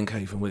game, me and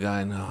Keith, and we're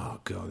going, oh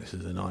god, this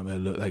is a nightmare.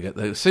 Look,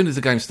 as soon as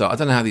the game starts, I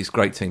don't know how these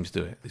great teams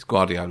do it. These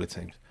Guardiola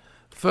teams.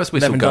 First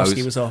whistle goes.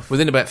 Was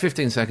within about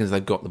 15 seconds,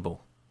 they've got the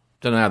ball.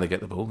 Don't know how they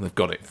get the ball. They've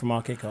got it from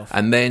our kickoff,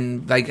 and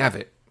then they have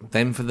it.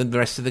 Then for the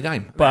rest of the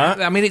game.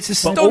 But I mean, it's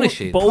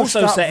astonishing. But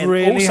also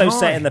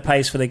setting the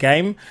pace for the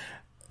game.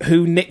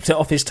 Who nicked it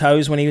off his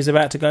toes when he was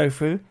about to go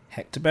through?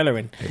 Hector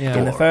Bellerin. Yeah.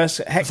 In the first,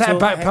 Is that a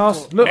back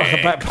pass? Looked like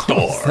a back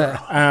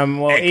pass.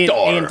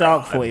 Ian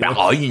Dark for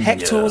you.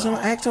 Hector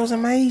was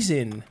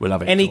amazing. We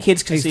love it. Any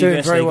kids can He's see doing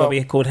wrestling very well. got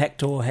to be called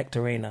Hector or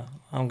Hectorina.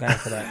 I'm going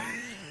for that.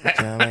 Do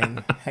you know what I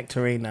mean?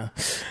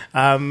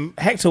 Hectorina.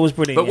 Hector was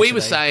brilliant. But we were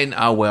yesterday. saying,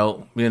 oh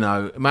well,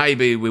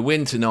 maybe we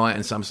win tonight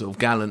in some sort of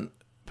gallant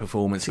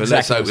performance, but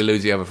let's hope we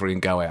lose the other three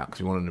and go out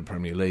because we want in the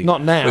Premier League.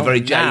 Not now. We're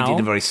very jaded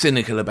and very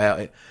cynical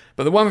about it.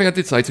 But the one thing I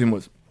did say to him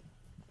was,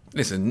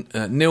 listen,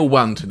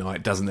 0-1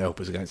 tonight doesn't help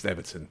us against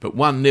Everton, but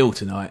 1-0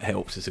 tonight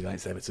helps us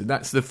against Everton.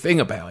 That's the thing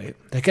about it.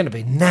 They're going to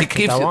be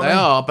knackered, though, they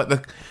are,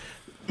 but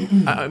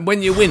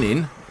when you're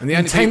winning, and the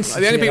only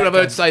people I've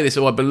heard say this,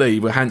 or I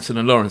believe, were Hansen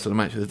and Lawrence on the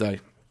match of the day,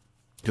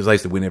 because they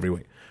used to win every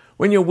week.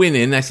 When you're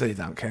winning, they say you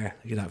don't care.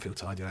 You don't feel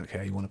tired. You don't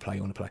care. You want to play.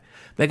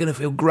 They're going to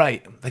feel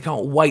great. They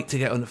can't wait to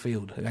get on the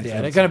field. Yeah,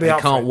 they're going to be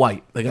up for it. They can't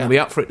wait. They're going to be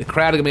up for it. The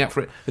crowd are going to be up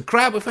for it. The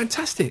crowd were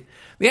fantastic.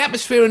 The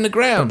atmosphere in the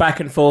ground. Back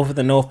and forth with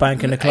the North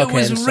Bank and the clock. It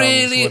was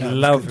really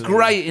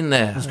great in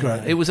there. It was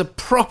great. It was a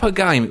proper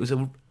game. It was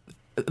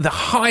the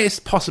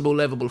highest possible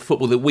level of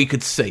football that we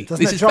could see.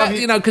 This is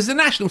better, because the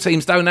national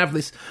teams don't have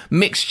this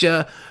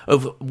mixture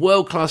of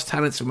world-class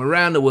talents from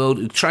around the world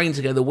who train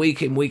together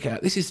week in, week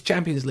out. This is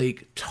Champions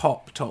League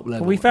top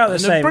level. We felt the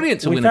same.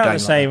 Brilliant to we win felt a game the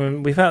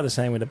same. We felt the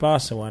same with the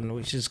Barca one,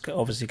 which is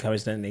obviously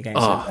coincidentally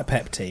against a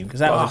Pep team,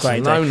 because that was a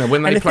great day.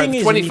 When they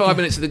played 25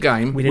 minutes of the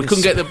game, we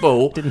couldn't get the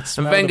ball,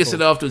 and Wenger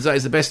said afterwards that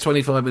is the best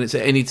 25 minutes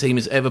that any team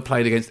has ever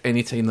played against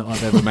any team that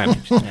I've ever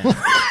managed.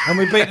 And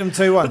we beat them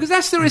 2-1. Because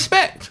that's the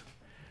respect.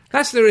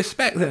 That's the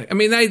respect there. I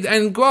mean,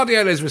 and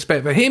Guardiola's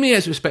respect for him. He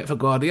has respect for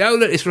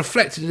Guardiola. It's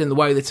reflected in the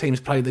way the teams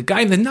play the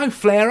game. There's no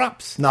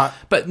flare-ups. No.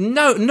 But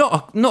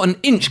not an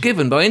inch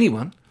given by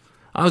anyone.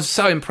 I was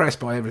so impressed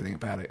by everything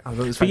about it. I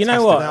thought it was fantastic. But you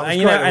know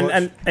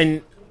what?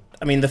 And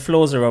I mean, the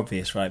flaws are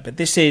obvious, right? But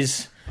this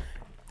is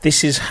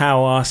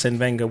how Arsene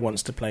Wenger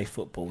wants to play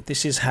football.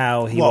 This is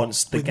how he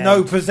wants the game.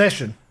 No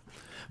possession.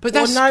 But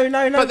that's, no.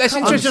 But that's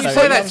interesting you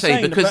say that,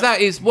 T, because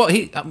that is what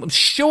he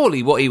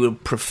surely what he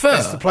would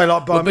prefer to play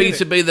like Bayern would be Munich.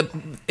 to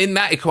be in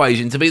that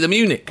equation to be the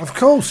Munich. Of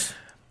course.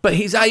 But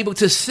he's able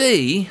to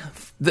see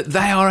that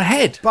they are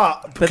ahead.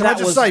 But can I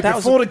just say,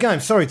 before the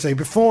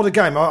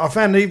game, I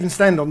found an even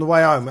stand on the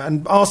way home,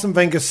 and Arsene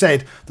Wenger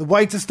said the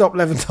way to stop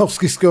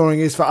Lewandowski scoring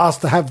is for us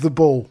to have the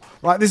ball.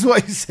 Right, this is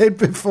what he said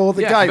before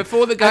the game.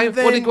 Before the game,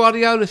 what did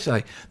Guardiola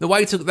say? The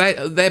way to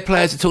their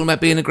players are talking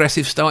about being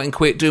aggressive, starting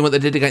quick, doing what they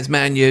did against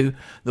Man U.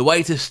 The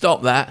way to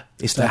stop that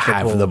is to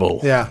have the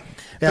ball. Yeah.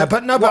 Yeah,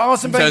 but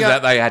Arsene Wenger... Turns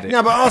out they had it.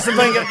 No, but Arsene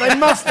Wenger, they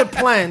must have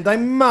planned. They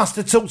must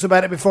have talked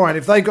about it beforehand.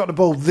 If they got the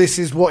ball, this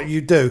is what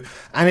you do.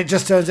 And it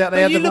just turns out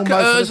they had the ball most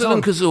of the time. You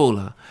look at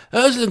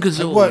Ozil and Cazorla.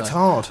 They worked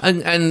hard.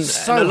 And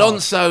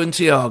Alonso and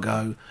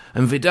Thiago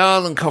and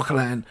Vidal and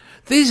Coquelin.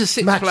 These are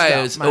six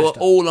players who are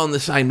all on the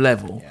same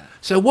level. Yeah.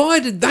 So why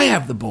did they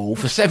have the ball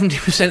for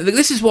 70%?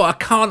 This is what I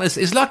can't...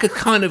 It's like a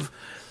kind of...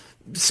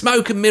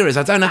 smoke and mirrors.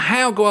 I don't know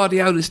how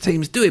Guardiola's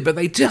teams do it, but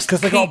they just because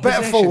they got a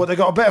better forward. They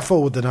got a better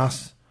forward than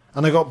us.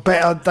 And they got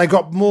better. They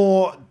got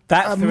more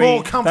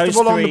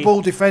comfortable on the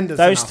ball defenders.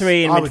 Those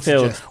three in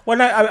midfield. Well,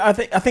 no, I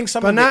think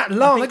some. But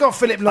they got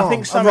Philip Lahm. I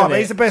think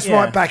he's the best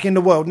right back in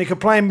the world, and he could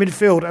play in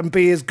midfield and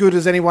be as good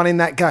as anyone in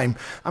that game.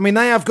 I mean,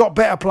 they have got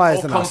better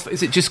players than us.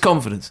 Is it just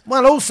confidence?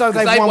 Well, also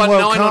they've won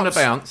World 9 Cups. on the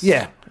bounce.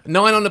 Yeah.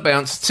 9 on the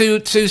bounce,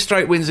 two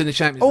straight wins in the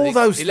Champions League. All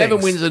those 11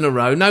 things. wins in a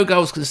row, no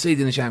goals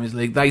conceded in the Champions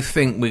League. They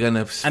think we're going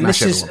to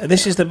smash everyone. And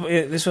this is what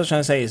I'm trying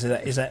to say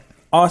is that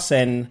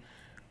Arsene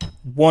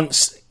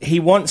wants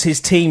his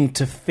team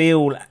to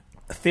feel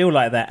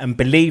like that and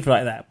believe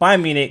like that.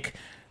 Bayern Munich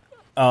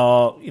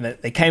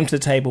they came to the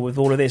table with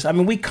all of this. I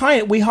mean,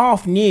 we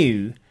half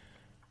knew.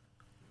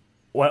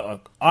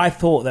 Well, I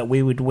thought that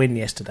we would win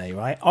yesterday,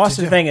 right?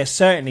 Arsene Wenger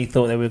certainly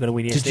thought that we were going to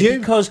win yesterday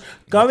because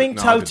going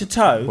toe to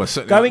toe,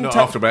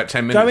 after about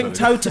 10 minutes, going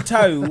toe to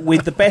toe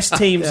with the best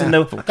teams in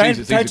the going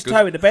toe to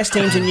toe with the best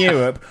teams in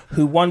Europe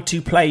who want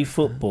to play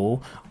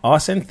football.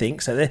 Arsene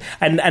thinks that,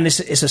 and it's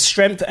a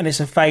strength and it's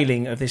a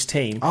failing of this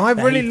team. I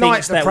really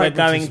like that we're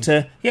going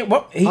to. Yeah,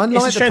 well,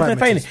 it's a strength and a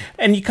failing.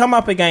 And you come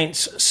up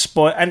against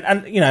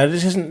and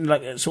this isn't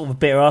like sort of a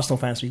bitter Arsenal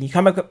fan speaking. You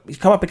come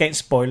up against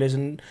spoilers,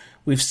 and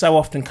we've so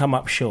often come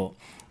up short.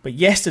 But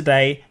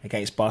yesterday,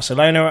 against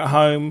Barcelona at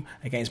home,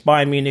 against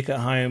Bayern Munich at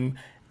home,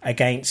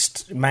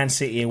 against Man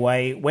City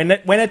away, when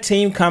a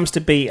team comes to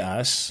beat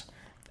us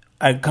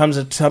and comes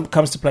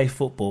to play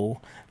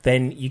football,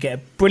 then you get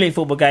a brilliant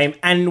football game,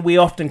 and we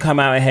often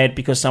come out ahead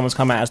because someone's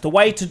come at us. The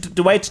way to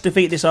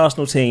defeat this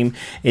Arsenal team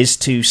is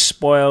to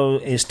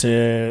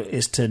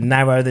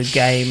narrow the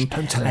game,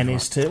 and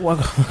is to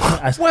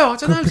I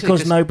don't know,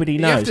 because nobody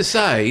knows. You have to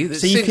say that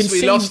since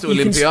we lost to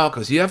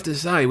Olympiacos, you have to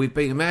say we've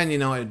beaten Man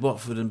United,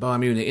 Watford, and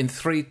Bayern Munich in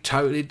 3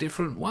 totally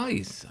different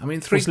ways. I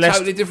mean,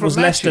 totally different was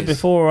matches. Leicester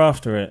before or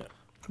after it?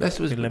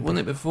 Leicester wasn't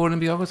it before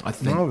Olympiacos? I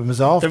think. No, it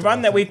was after. The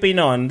run that we've been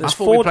on. I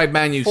thought we played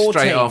Man U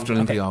straight after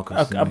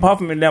Olympiacos. Apart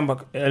from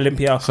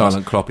Olympiacos,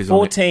 Silent Klopp is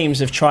four teams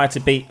have tried to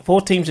beat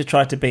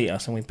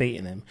us, and we've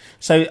beaten them.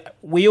 So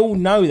we all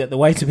know that the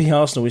way to beat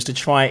Arsenal is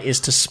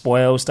to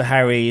spoil, is to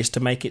harry, is to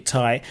make it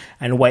tight,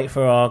 and wait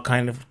for our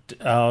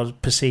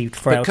perceived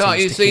frailties. But can't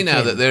you see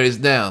now that there is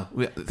now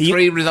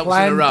 3 results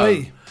in a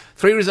row?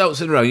 3 results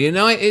in a row.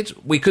 United,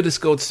 we could have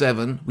scored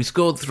 7. We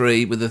scored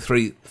 3 with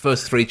the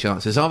first 3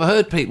 chances. I've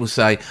heard people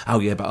say, "Oh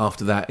yeah, but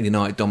after that,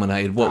 United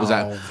dominated." What was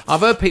that?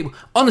 I've heard people.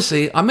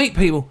 Honestly, I meet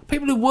people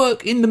who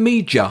work in the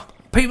media.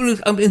 People who,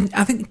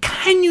 I think,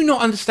 can you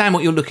not understand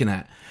what you're looking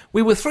at?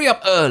 We were 3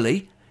 up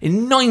early.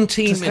 In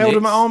 19 minutes. Held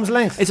them at arm's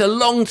length. It's a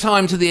long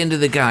time to the end of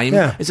the game.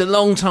 Yeah. It's a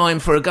long time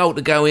for a goal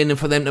to go in and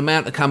for them to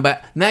mount to come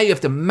back. Now you have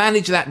to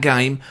manage that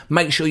game,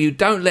 make sure you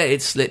don't let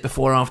it slip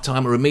before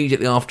half-time or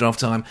immediately after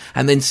half-time,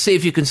 and then see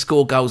if you can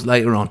score goals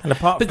later on.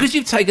 Because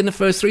you've taken the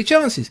first 3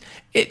 chances.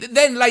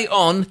 Then late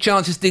on,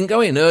 chances didn't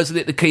go in. Ozil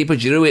hit the keeper,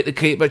 Giroud hit the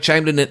keeper,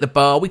 Chamberlain hit the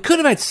bar. We could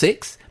have had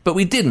 6. But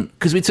we didn't,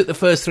 because we took the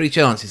first 3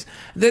 chances.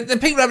 Then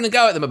people are having a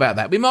go at them about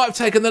that. We might have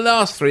taken the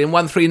last 3 and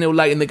won 3-0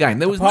 late in the game.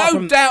 There was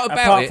no doubt about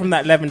it. Apart from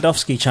that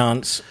Lewandowski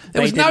chance,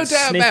 there was no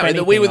doubt about it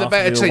that we were the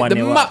better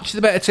team, much the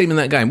better team in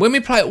that game. When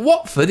we play at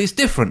Watford, it's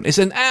different. It's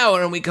an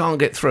hour and we can't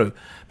get through.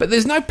 But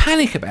there's no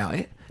panic about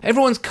it.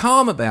 Everyone's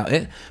calm about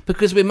it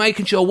because we're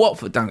making sure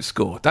Watford don't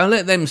score. Don't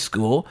let them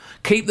score.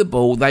 Keep the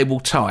ball. They will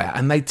tire.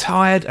 And they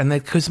tired, and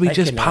because we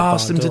just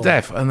passed them to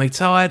death. And they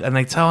tired, and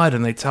they tired,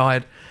 and they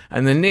tired.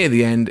 And then near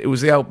the end, it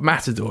was the old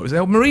Matador. It was the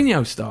old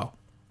Mourinho style.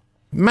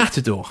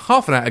 Matador.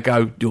 Half an hour to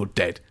go, you're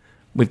dead.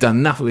 We've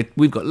done nothing.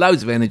 We've got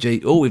loads of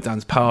energy. All we've done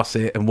is pass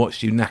it and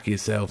watch you knacker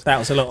yourselves. That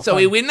was a lot of fun. So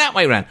we win that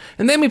way round.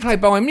 And then we play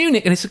Bayern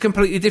Munich, and it's a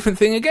completely different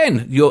thing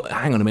again.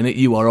 Hang on a minute.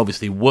 You are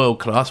obviously world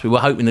class. We were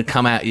hoping to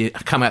come out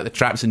the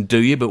traps and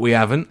do you, but we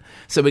haven't.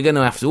 So we're going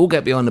to have to all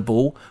get behind the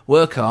ball,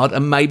 work hard,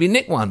 and maybe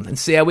nick one and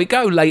see how we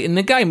go late in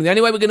the game. The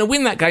only way we're going to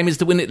win that game is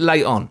to win it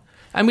late on.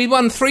 And we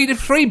won 3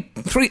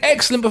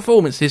 excellent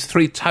performances,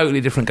 3 totally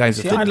different games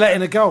of football. I let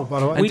in a goal, by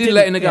the way. We did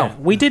let in a goal. Yeah,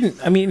 we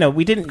didn't. I mean,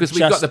 we didn't. Because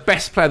we've got the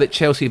best player that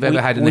Chelsea have ever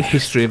had in the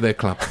history of their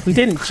club. We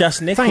didn't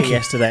just nick it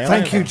yesterday.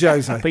 Thank you,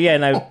 Jose. But yeah,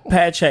 no,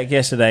 Petr Cech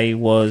yesterday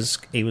was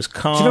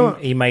calm.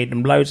 He made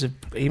loads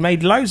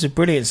of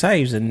brilliant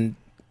saves, and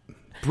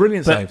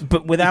Brilliant save.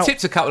 But without... He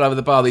tipped a couple over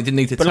the bar that he didn't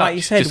need to touch. But like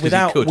you said,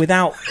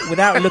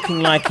 without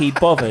looking like he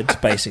bothered,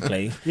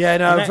 basically. Yeah,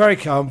 no, very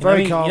calm,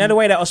 very calm. You know the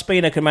way that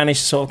Ospina can manage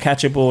to sort of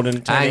catch a ball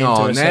and turn it into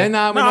a save?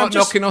 No, we're not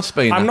knocking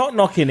Ospina. I'm not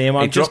knocking him.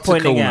 I'm just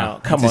pointing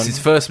out. Come on. This is his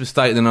first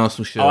mistake in an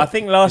Arsenal shirt. Oh, I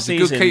think last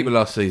season... He's a good keeper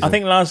last season. I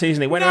think last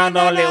season it went around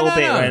our little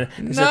bit.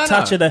 There's a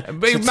touch of the...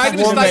 He made a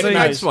mistake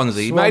against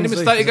Swansea. He made a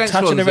mistake against Swansea.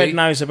 Touch of the red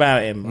nose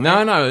about him.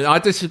 No, I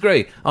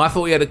disagree. I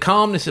thought he had a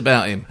calmness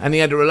about him, and he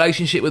had a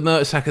relationship with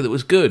Mertesacker that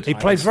was good. He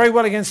played very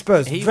well against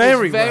Spurs. He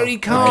was very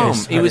calm.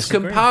 He was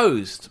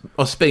composed.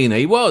 Ospina,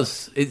 he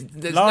was.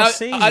 Last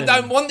season. I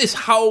don't want this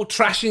whole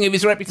trashing of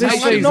his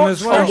reputation.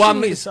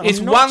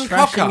 It's one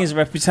cocker. His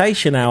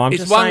reputation now. I'm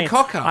it's just one saying,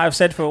 cocker. I've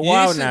said for a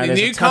while now.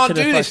 You can't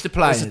do this to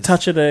players. There's a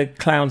touch of the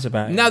clowns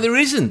about him. No, there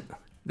isn't.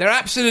 There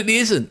absolutely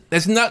isn't.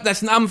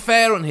 That's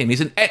unfair on him.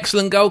 He's an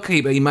excellent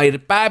goalkeeper. He made a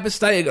bad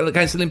mistake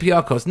against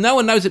Olympiacos. No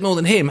one knows it more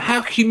than him.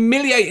 How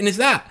humiliating is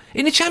that?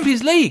 In the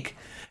Champions League.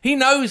 He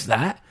knows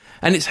that.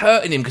 And it's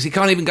hurting him because he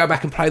can't even go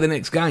back and play the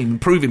next game and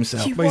prove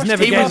himself. He was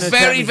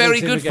very, very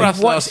good for us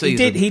last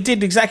season. He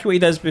did exactly what he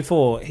does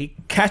before. He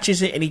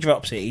catches it and he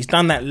drops it. He's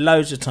done that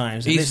loads of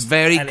times. He's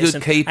very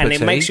good keeper, and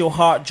it makes your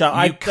heart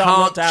jump. You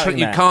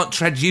can't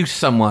traduce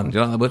someone.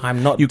 Do you know that?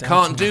 I'm not. You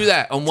can't do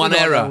that on one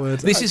error.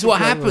 This is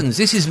what happens.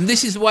 This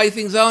is the way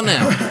things are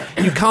now.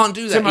 You can't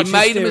do that. He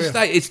made a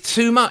mistake. It's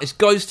too much. It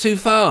goes too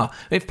far.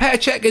 If Petr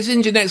Cech gets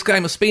injured next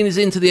game, or Ospina's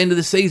into the end of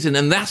the season,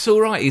 and that's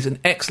all right. He's an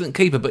excellent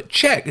keeper. But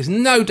Cech is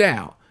no doubt.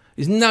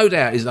 He's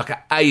like an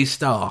A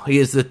star. He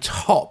is the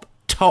top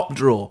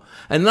draw.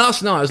 And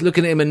last night I was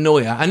looking at him and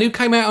Neuer, and who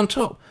came out on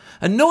top?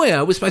 And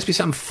Neuer was supposed to be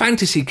some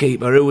fantasy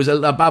keeper who was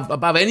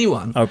above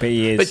anyone. Oh, but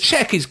he is. But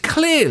Cech is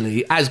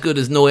clearly as good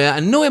as Neuer,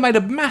 and Neuer made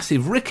a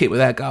massive ricket with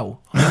that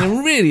goal. I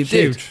mean, really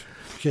did.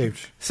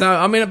 Huge. So,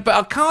 I mean, but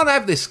I can't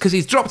have this because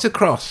he's dropped a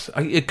cross.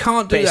 You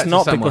can't do that to someone.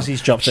 It's not because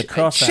he's dropped a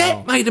cross.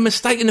 Cech made a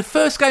mistake in the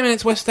first game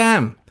against West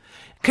Ham.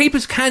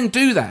 Keepers can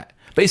do that.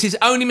 But it's his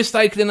only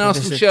mistake in an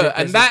Arsenal shirt,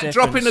 and that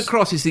dropping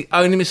across is the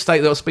only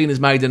mistake that Ospina's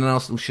made in an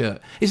Arsenal shirt.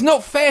 It's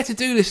not fair to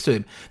do this to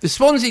him. The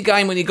Swansea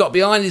game, when he got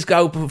behind his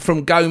goal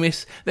from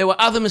Gomez, there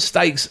were other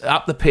mistakes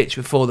up the pitch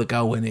before the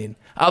goal went in.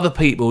 Other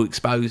people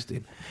exposed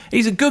him.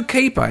 He's a good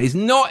keeper. This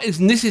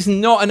is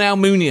not an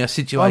Almunia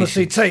situation.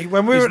 Honestly, T,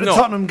 when we were at the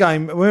Tottenham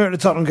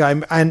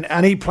game,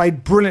 and he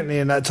played brilliantly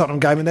in that Tottenham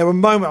game, and there were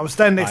moments I was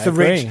standing next to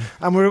Rich,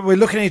 and we're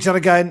looking at each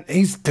other going,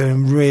 he's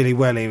doing really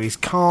well here. He's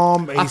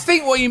calm. I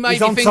think what you may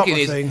be thinking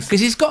is because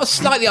he's got a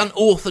slightly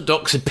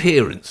unorthodox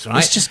appearance,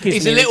 right?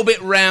 He's a little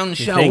bit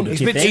round-shouldered.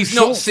 He's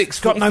not 6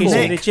 foot. Got no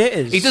neck.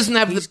 He doesn't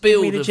have the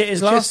build. The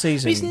jitters last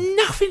season. He's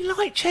nothing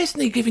like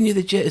Chesney giving you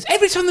the jitters.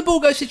 Every time the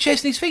ball goes to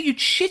Chesney's feet, you'd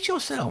shit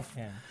yourself.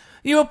 Yeah.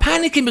 You were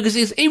panicking because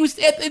he was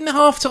in the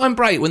half-time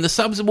break when the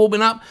subs are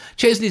warming up.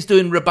 Chesney's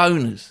doing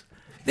Rabonas.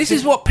 This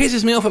is what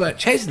pisses me off about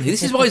Chesney.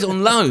 This is why he's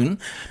on loan,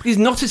 because he's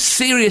not a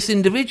serious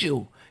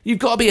individual. You've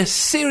got to be a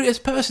serious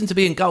person to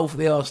be in goal for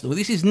the Arsenal.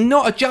 This is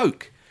not a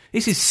joke.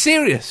 This is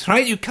serious,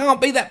 right? You can't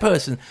be that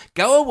person.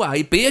 Go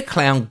away, be a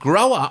clown,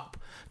 grow up,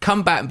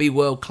 come back and be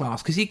world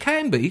class, because he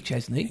can be,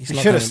 Chesney. He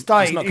should have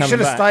stayed. He should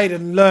have stayed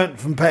and learnt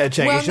from Petr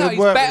Cech. Well, he's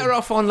better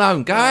off on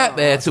loan. Go out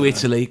there to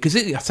Italy, because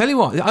I tell you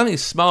what, I think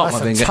it's smart.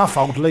 That's a tough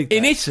old league.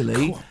 In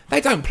Italy, they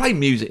don't play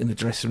music in the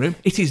dressing room.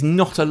 It is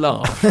not a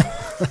laugh.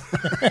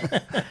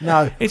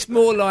 No, it's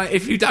more like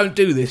if you don't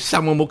do this,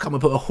 someone will come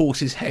and put a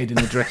horse's head in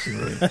the dressing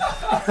room.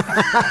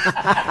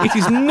 It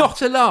is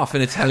not a laugh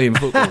in Italian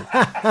football.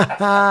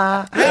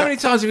 How many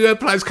times have you heard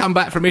players come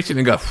back from Italy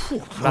and go,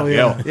 bloody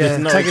hell? Yeah,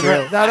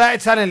 that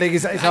Italian league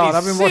is hard.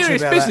 I've been watching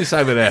serious business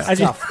over there.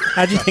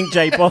 How do you think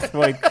Jay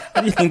Bothroyd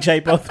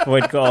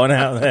got on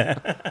out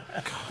there?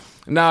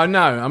 No.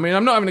 I mean,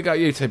 I'm not having to go at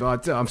you two,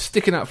 but I'm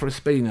sticking up for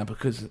Ospina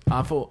because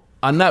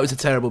I know it was a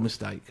terrible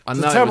mistake. It's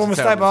a terrible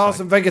mistake by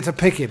Arsene Wenger to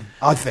pick him,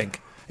 I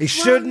think. He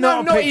should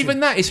not not even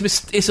that. It's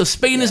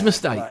Ospina's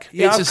mistake. Right.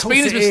 Yeah, it's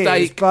Ospina's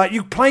mistake. But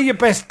you play your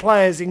best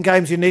players in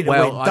games you need to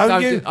win,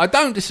 don't you? I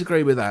don't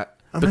disagree with that.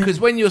 Because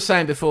when you're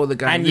saying before the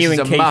game, this is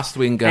a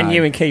must-win game. And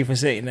you and Keith were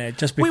sitting there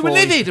just before... We were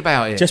livid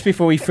about it. Just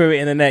before we threw it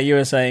in the net, you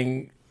were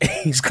saying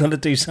he's got to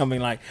do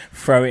something like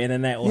throw it in the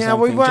net or something. Yeah,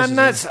 we were, and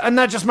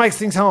that just makes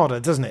things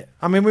harder, doesn't it?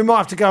 I mean, we might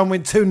have to go and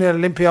win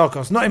 2-0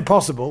 Olympiacos. Not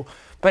impossible,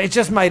 but it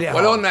just made it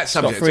hard. Well, on that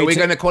subject, are we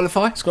going to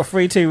qualify? It's got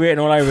 3-2 written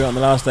all over it on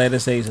the last day of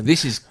the season.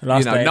 This is,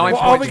 9 points.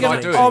 Are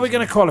we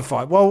going to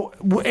qualify? Well,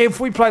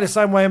 if we play the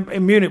same way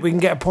in Munich, we can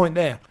get a point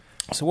there.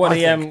 So what? I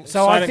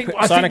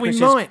think we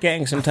might.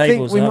 Getting some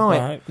tables. We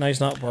might. No,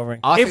 he's not bothering.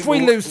 If we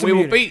lose to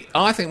Munich,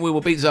 I think we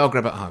will beat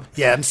Zagreb at home.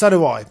 Yeah, and so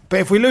do I. But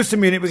if we lose to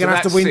Munich, we're going to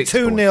have to win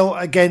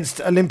 2-0 against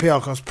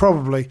Olympiacos,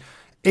 probably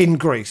in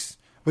Greece.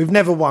 We've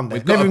never won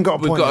there. Never even got a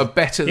point. We've got a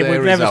better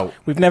result.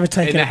 We've never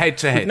taken in a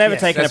head-to-head. We've never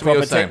taken a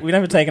proper team. We've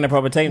never taken a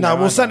proper team. No,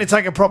 we'll certainly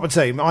take a proper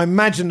team. I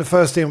imagine the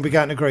first team will be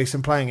going to Greece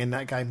and playing in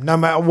that game, no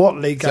matter what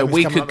league game. So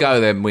we could go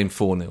there and win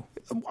 4-0.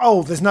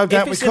 Oh, there's no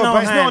doubt we could,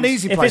 but it's not an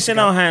easy place. If it's in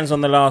our hands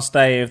on the last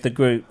day of the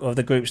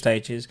group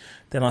stages,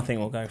 then I think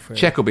we'll go through.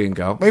 Czech will be in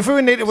goal. If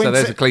we need to win, so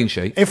there's a clean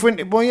sheet. If we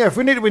need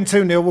to win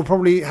 2-0, we'll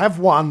probably have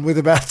one with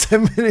about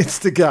 10 minutes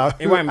to go,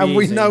 it won't be and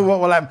we easy. know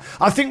what will happen.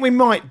 I think we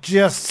might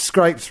just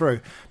scrape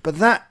through, but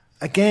that.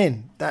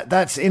 Again,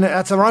 that's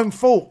our own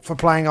fault for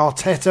playing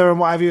Arteta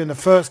and what have you in the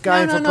first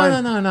game.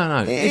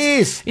 No. It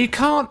is. You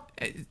can't.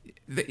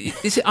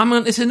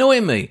 It's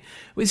annoying me.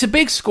 It's a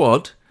big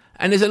squad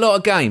and there's a lot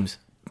of games.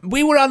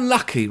 We were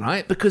unlucky,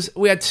 right? Because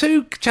we had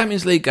 2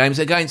 Champions League games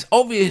against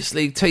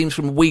obviously teams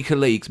from weaker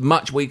leagues,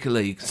 much weaker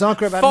leagues.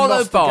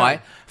 Followed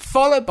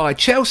by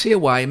Chelsea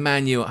away and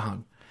Man U at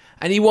home.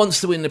 And he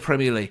wants to win the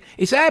Premier League.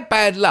 It's our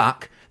bad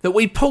luck that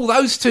we pull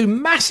those 2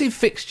 massive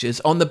fixtures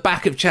on the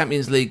back of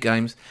Champions League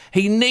games.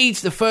 He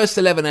needs the first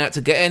 11 out to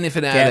get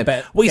anything out of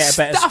them. We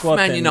stuffed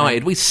Man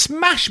United. We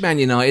smashed Man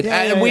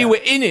United. We were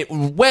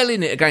well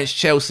in it against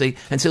Chelsea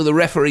until the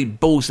referee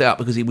balls out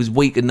because he was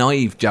weak and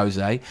naive,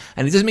 Jose.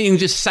 And it doesn't mean you can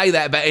just say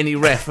that about any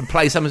ref and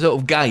play some sort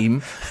of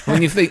game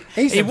when you think...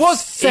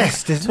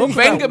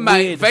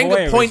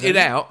 Wenger pointed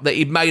out that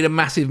he'd made a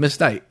massive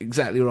mistake.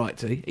 Exactly right,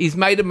 T. He's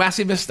made a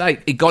massive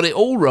mistake. He got it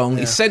all wrong.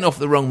 He sent off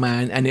the wrong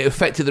man and it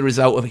affected the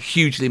result of a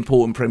hugely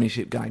important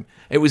Premiership game.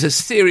 It was a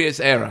serious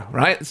error,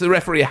 right? So the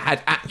referee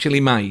had actually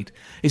made.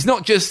 It's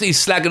not just he's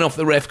slagging off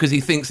the ref because he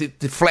thinks it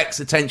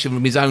deflects attention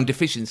from his own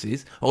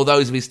deficiencies or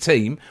those of his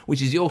team,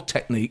 which is your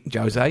technique,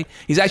 Jose.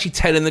 He's actually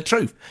telling the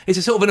truth. It's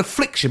a sort of an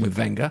affliction with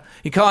Wenger.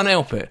 He can't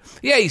help it.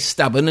 Yeah, he's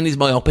stubborn and he's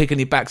myopic and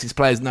he backs his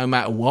players no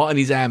matter what and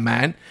he's our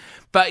man.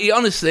 But he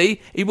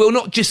will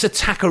not just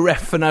attack a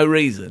ref for no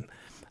reason.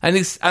 And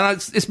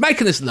it's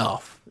making us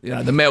laugh. You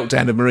know, the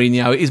meltdown of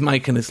Mourinho is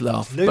making us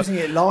laugh. Losing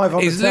it live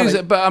on the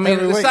telly. But I mean,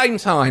 at the same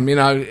time, you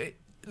know,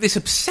 this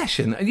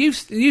obsession, and you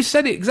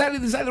said it exactly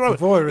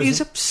right.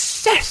 He's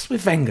obsessed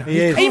with Wenger.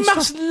 He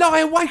must lie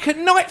awake at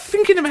night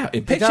thinking about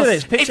him. Picture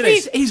this.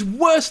 His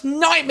worst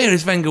nightmare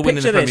is Wenger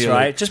winning the Premier League.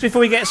 Right? Just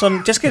before he gets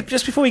on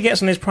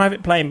his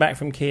private plane back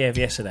from Kiev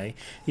yesterday,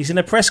 he's in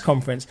a press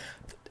conference.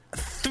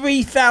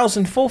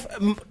 3,000,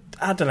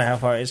 I don't know how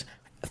far it is.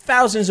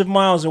 Thousands of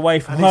miles away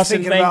from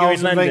Arsene Wenger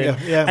in London,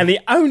 and the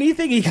only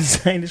thing he can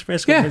say in this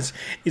press conference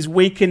is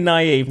weak and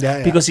naive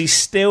because he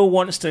still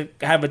wants to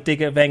have a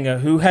dig at Wenger,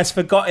 who has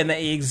forgotten that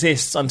he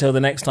exists until the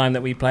next time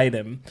that we play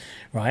them,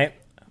 right?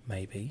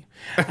 Maybe.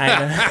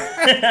 And,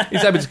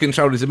 he's able to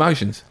control his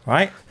emotions,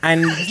 right?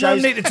 And no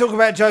need to talk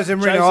about Jose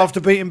Mourinho after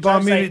beating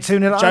Bayern Munich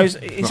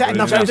 2-0. It's had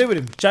nothing to do with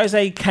him.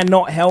 Jose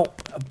cannot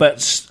help but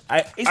it's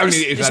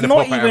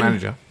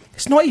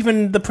not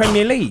even the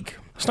Premier League.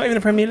 It's not even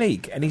the Premier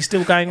League, and he's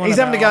still going on. He's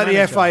having to go to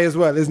the FA as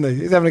well, isn't he?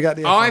 He's having to go to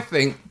the FA. I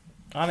think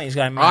he's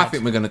going mad. I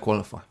think we're going to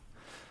qualify.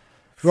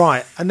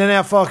 Right, and then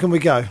how far can we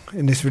go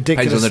in this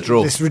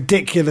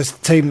ridiculous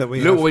team that we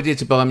have? Look what we did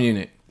to Bayern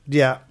Munich.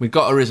 Yeah. We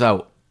got a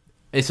result.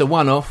 It's a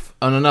one-off.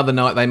 On another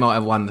night, they might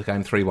have won the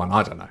game 3-1.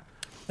 I don't know.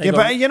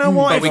 But you know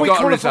what? But we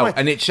got a result,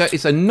 and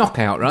it's a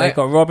knockout, right? They've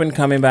got Robin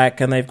coming back,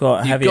 and they've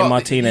got Javier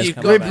Martinez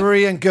coming back.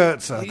 Ribery and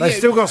Goetze. They've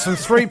still got some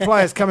 3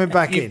 players coming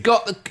back in.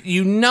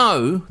 You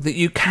know that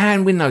you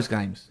can win those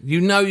games. You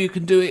know you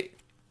can do it.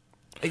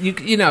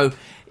 You know,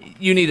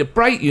 you need a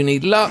break, you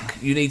need luck,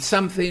 you need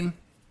something.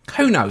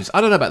 Who knows?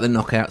 I don't know about the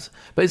knockouts.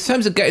 But in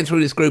terms of getting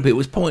through this group, it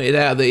was pointed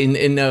out that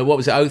in what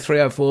was it,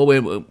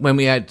 03-04, when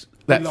we had...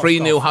 that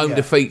 3-0 home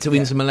defeat to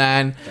Inter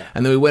Milan,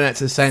 and then we went out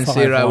to San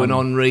Siro and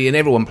Henry, and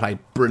everyone played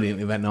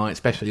brilliantly that night,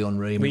 especially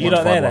Henry. Were you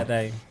not there that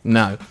day?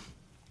 No.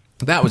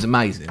 That was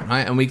amazing,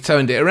 right? And we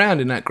turned it around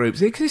in that group.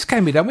 This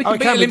can be done. We can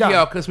beat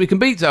Olympiacos, we can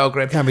beat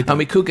Zagreb, and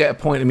we could get a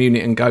point in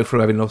Munich and go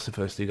through having lost the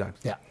first 2 games.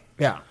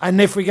 Yeah, and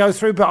if we go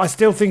through, but I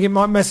still think it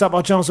might mess up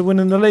our chance of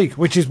winning the league,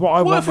 which is what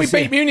I want to see. What if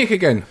we beat Munich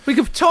again? We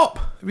could top.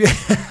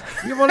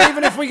 Well,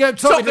 even if we go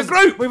top the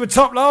group. We were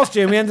top last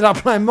year and we ended up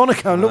playing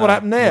Monaco, and look what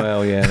happened there.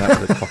 Well, yeah,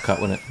 that was a cock-up,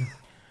 wasn't it?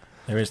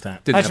 There is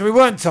that. We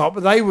weren't top,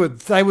 but they were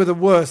the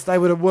worst. They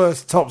were the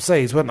worst top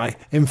seeds, weren't they?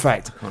 In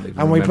fact,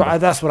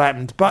 and that's what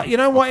happened. But you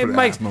know what? It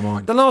makes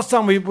the last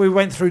time we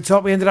went through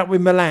top, we ended up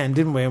with Milan,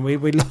 didn't we? And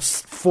we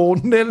lost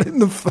 4-0 in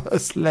the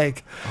first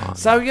leg.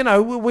 So you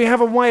know we have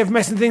a way of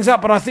messing things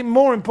up. But I think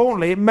more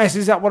importantly, it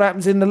messes up what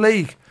happens in the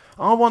league.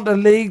 I want the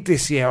league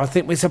this year. I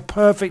think it's a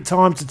perfect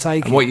time to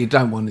take it. What you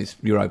don't want is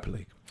Europa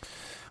League.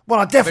 Well,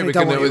 I definitely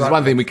don't want Europa League. There's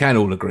one thing we can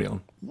all agree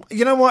on.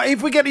 You know what?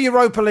 If we get to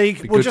Europa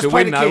League, we'll just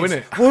play the kids.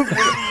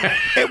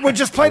 We'll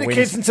just play the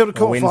kids until the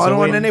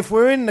quarter-final, and then if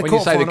we're in the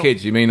quarter-final... When you say the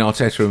kids, you mean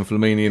Arteta and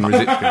Flamini and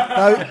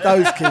Rosicky?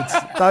 Those kids.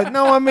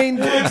 No, I mean...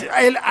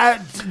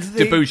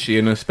 Debuchy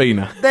and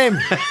Ospina. Them.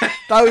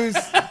 Those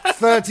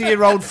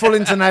 30-year-old full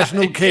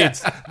international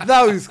kids.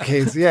 Those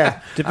kids, yeah.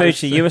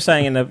 Debuchy, you were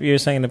saying in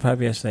the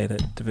pub yesterday that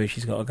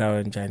Debuchy's got to go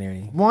in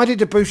January. Why did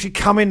Debuchy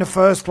come in the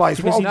first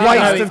place? What a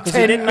waste of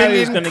 10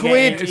 million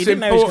quid.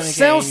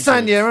 Sell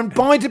Sanya and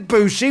buy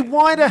Debuchy.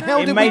 Why the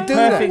hell did we do that? It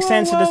made perfect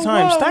sense at the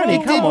time.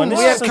 Stoney, come on. We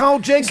had Carl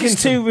Jenkins. This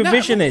is too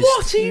revisionist.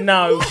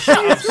 No,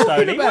 shut up,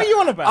 Stoney. What are you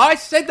on about? I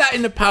said that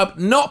in the pub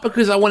not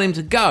because I want him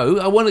to go.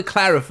 I want to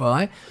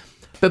clarify.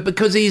 But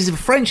because he's a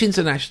French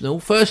international,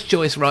 first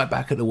choice right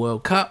back at the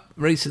World Cup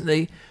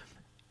recently,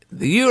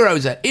 the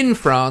Euros are in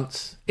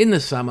France, in the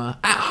summer,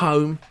 at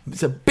home.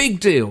 It's a big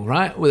deal,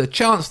 right? With a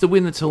chance to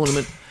win the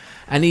tournament.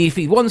 And if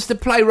he wants to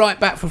play right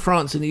back for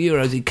France in the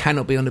Euros, he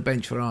cannot be on the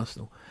bench for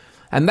Arsenal.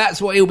 And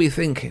that's what he'll be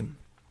thinking.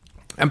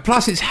 And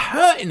plus, it's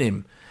hurting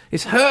him.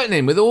 It's hurting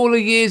him with all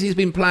the years he's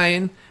been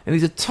playing. And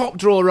he's a top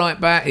draw right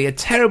back. He had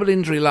terrible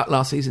injury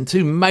last season,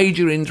 2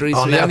 major injuries.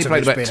 So he only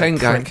played about 10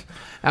 games.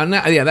 And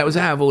that was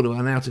out of order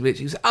on Arnautovic.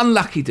 He was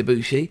unlucky,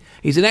 Debuchy.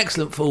 He's an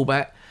excellent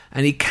fullback.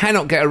 And he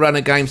cannot get a run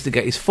of games to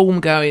get his form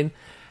going.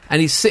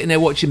 And he's sitting there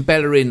watching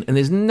Bellerin. And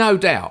there's no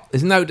doubt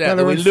that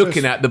we're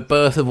looking at the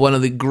birth of one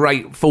of the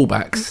great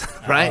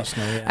fullbacks, right?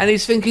 Arsenal, yeah. And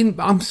he's thinking,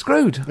 I'm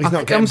screwed. I'm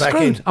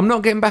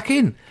not getting back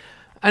in.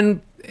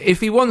 And if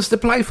he wants to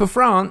play for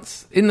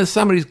France in the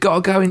summer, he's got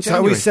to go in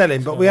January. So we sell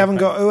him, but we haven't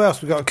got... Who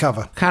else we've got to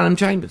cover? Callum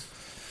Chambers.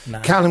 No.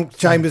 Callum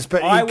Chambers,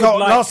 but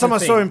last time I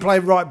saw him play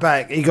right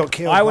back, he got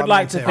killed. I would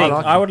like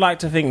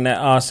to think that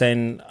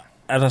Arsene,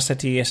 as I said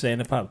to you yesterday in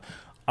the pub,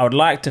 I would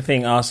like to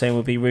think Arsene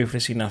would be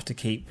ruthless enough to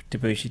keep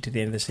Debuchy to the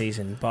end of the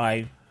season.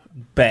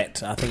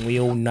 But I think we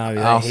all know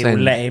that he will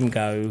let him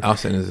go.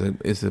 Arsene is a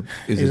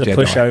Jedi.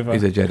 Pushover.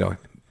 He's a Jedi.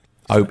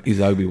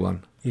 He's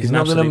Obi-Wan. He's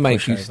not going to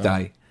make you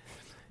stay.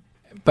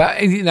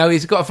 But,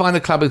 he's got to find a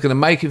club who's going to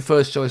make him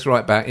first choice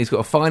right back. He's got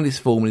to find his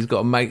form and he's got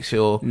to make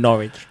sure...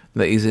 Norwich.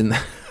 ...that he's in...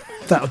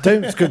 That'll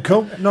do. It's a good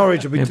call.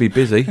 Norwich will be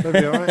busy. He'll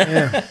be all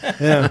right,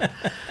 yeah.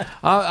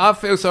 I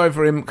feel sorry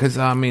for him because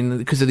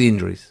of the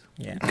injuries.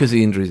 Yeah. Because of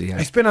the injuries he had.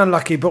 He's been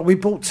unlucky, but we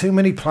bought too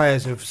many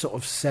players of sort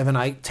of 7,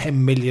 8,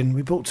 10 million.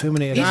 We bought too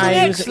many of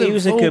them. He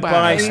was a good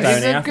buy, Stoney.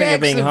 I think you're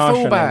being harsh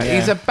on him.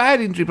 He's a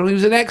bad injury problem. He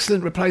was an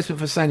excellent replacement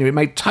for Sanya. It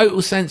made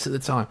total sense at the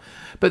time.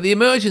 But the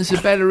emergence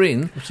of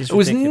Bellerin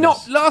was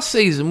not... Last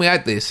season we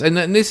had this, and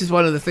this is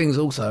one of the things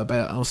also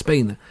about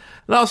Ospina.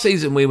 Last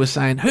season we were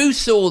saying, who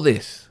saw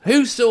this?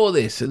 Who saw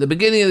this at the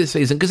beginning of the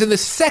season? Because in the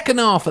second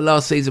half of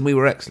last season we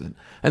were excellent.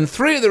 And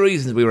 3 of the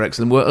reasons we were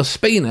excellent were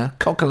Ospina,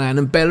 Coquelin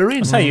and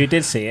Bellerin. So you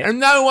did see it. And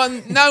no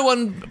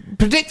one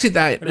predicted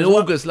that in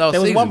August last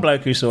season. There was one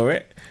bloke who saw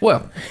it.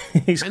 Well,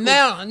 he's called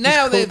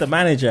the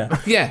manager.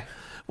 Yeah.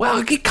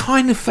 Well, he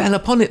kind of fell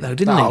upon it, though,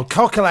 didn't he? Oh,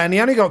 Coquelin.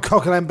 He only got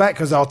Coquelin back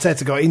because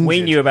Arteta got injured.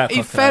 We knew about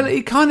Coquelin.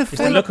 He kind of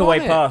fell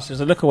upon it. There's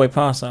a look-away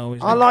pass.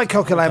 I like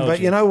Coquelin, but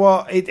you know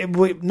what?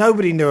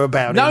 Nobody knew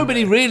about it.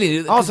 Nobody really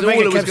knew.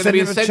 Cazorla was going to be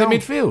in centre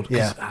midfield.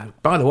 Yeah.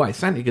 By the way,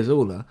 Santi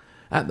Cazorla,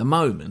 at the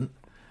moment,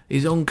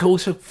 is on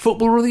course for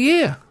Footballer of the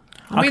Year.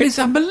 I mean, it's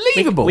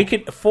unbelievable.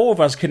 4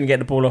 of us couldn't get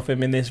the ball off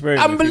him in this room.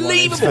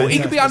 Unbelievable. He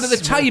could be under the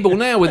table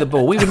now with the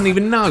ball. We wouldn't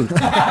even know.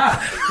 Well,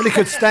 he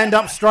could stand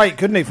up straight,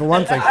 couldn't he, for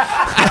one thing?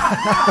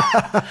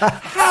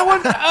 How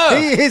on earth?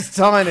 He is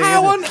tiny.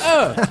 How on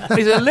earth?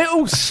 He's a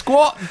little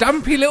squat,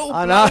 dumpy little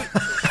bloke.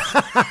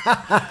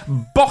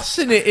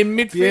 Bossing it in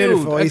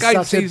midfield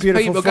against these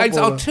people. Against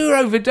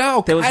Arturo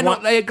Vidal.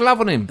 Cannot lay a glove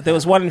on him. There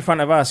was one in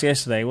front of us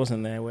yesterday,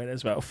 wasn't there? Where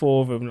there's about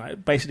 4 of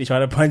them basically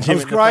trying to punch him in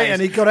the face. It was great,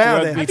 and he got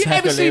out there. Have you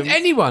ever seen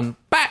anyone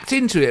backed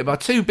into it by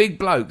 2 big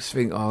blokes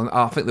think,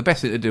 I think the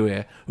best thing to do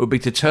here would be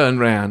to turn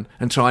round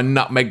and try and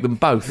nutmeg them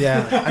both?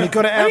 Yeah, and he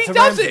got it out to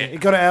Ramsey. He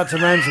got it out to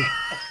Ramsey.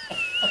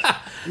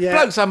 Yeah.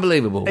 Bloke's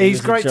unbelievable. He's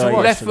great to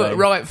watch. Left foot,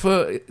 right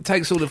foot,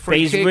 takes all the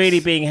free kicks. He's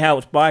really being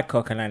helped by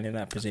Coquelin in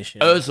that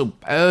position.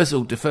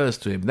 Ozil defers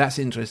to him. That's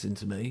interesting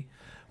to me.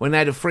 When they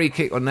had a free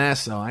kick on their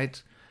side,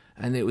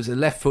 and it was a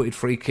left-footed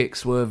free kick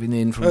swerving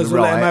in from the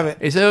right. Let him have it.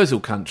 It's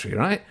Ozil country,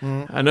 right?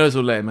 And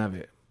Ozil let him have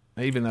it.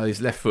 Even though his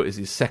left foot is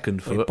his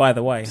second foot. By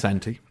the way,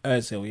 Santi.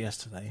 Ozil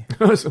yesterday.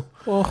 Ozil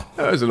all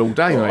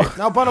day, mate.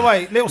 No, by the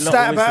way, little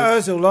stat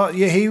about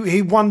Ozil.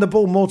 He won the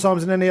ball more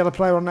times than any other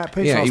player on that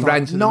pitch. Yeah, he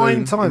ran to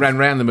 9 times. He ran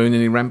round the moon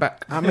and he ran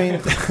back. I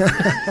mean,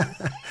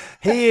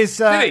 he is.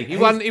 Did he?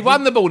 He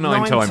won the ball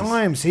 9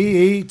 times.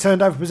 He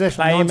turned over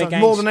possession 9 times,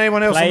 more than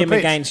anyone else on the pitch. Play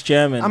him against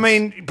Germans. I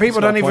mean, people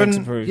don't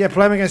even. Yeah,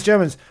 play him against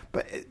Germans,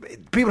 but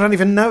people don't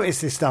even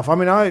notice this stuff. I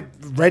mean, I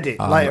read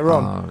it later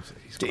on.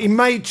 He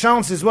made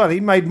chances well. He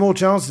made more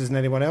chances than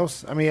anyone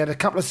else. I mean, he had a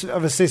couple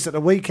of assists at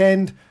the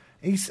weekend.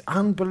 He's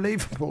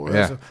unbelievable.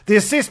 Yeah. The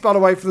assist, by the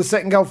way, for the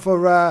second goal for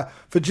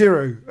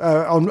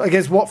Giroud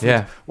against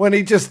Watford, when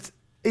he just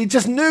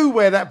knew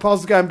where that pass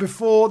was going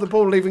before the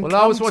ball even. Well,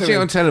 I was watching it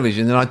on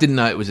television and I didn't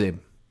know it was him.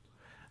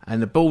 And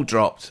the ball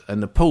dropped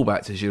and the pull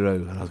back to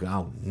Giroud. And I was going,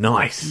 oh,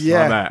 nice. Yeah.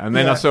 Like that. And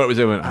then I saw it was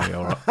him and went, oh,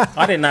 all right.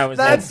 I didn't know it was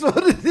That's him.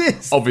 What it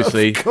is.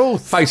 Obviously,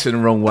 facing the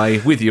wrong way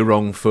with your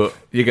wrong foot,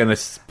 you're going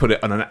to put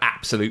it on an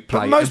absolute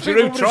plate. And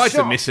Giroud tried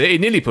to miss it. He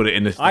nearly put it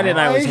in the... I didn't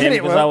know it was him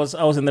because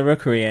I was in the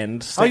Rookery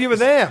end. You were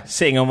there?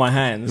 Sitting on my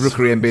hands.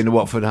 Rookery end being the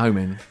Watford home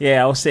end.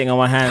 Yeah, I was sitting on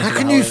my hands. How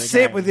can you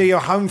sit with your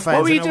home fans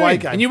what were you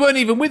doing? And you weren't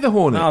even with the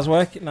Hornet. No, I was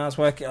working. I was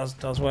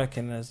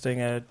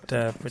doing a...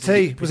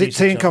 tea? Was it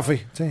tea and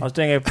coffee? I was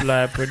doing a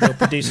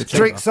producer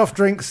soft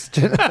drinks,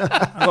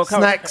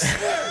 snacks,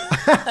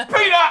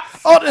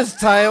 peanuts, otters'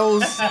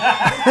 tails.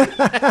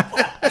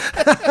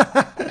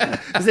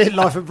 Is it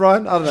Life of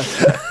Brian? I don't know.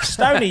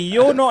 Stoney,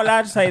 you're not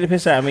allowed to take the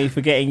piss out of me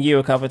for getting you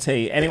a cup of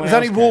tea. Anyone it was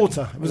only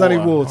water. It was only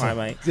water. All right,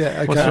 mate.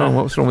 Yeah, okay.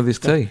 What's wrong with this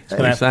tea?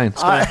 What are you saying?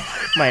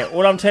 Mate,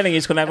 all I'm telling you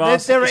is going to have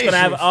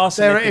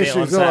arsenic in it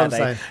on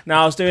Saturday. No,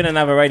 I was doing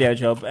another radio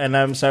job,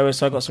 and so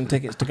I got some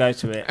tickets to go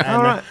to it. And,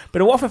 all right. But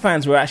the Watford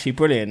fans were actually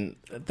brilliant.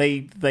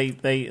 They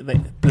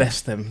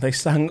bless them. They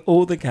sung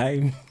all the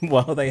game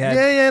while they had.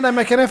 Yeah, they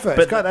make an effort.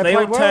 But they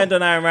all turned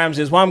on Aaron Ramsey.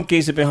 There's one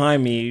geezer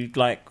behind me,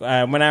 like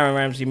when Aaron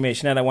Ramsey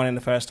missed. You know that one in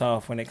the first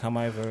half when it come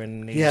over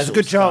and there's a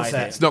good chance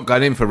there. It's not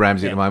going in for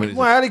Ramsey at the moment.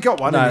 Well, he got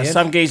one. No,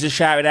 some geezer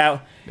shouted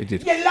out. He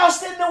did. You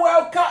lost in the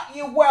World Cup,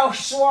 you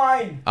Welsh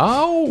swine.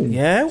 Oh,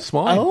 yeah,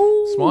 swine.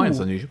 Oh. Swine's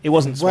unusual. It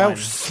wasn't swine.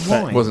 Welsh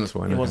swine. It wasn't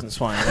swine. It wasn't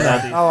swine.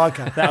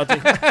 Okay.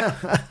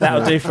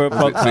 That'll do for a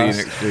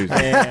podcast.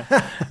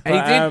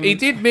 Yeah. He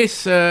did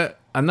miss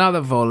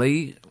another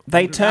volley.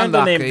 They turned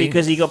on him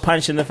because he got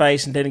punched in the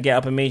face and didn't get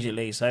up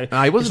immediately. So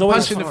he wasn't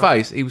punched in the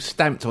face. He was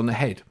stamped on the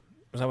head.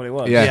 Was that what it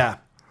was? Yeah.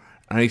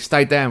 And he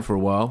stayed down for a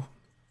while.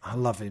 I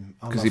love him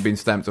because he'd been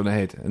stamped on the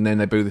head, and then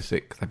they boo the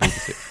sick.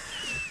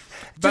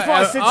 Just what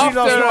I said to you last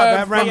night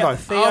about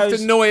Rambo. After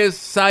Neuer's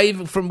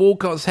save from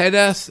Walcott's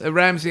header,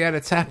 Ramsey had a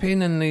tap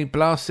in and he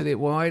blasted it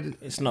wide.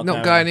 It's not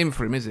going in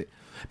for him, is it?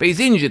 But he's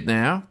injured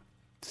now.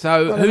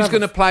 So who's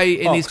going to play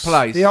in his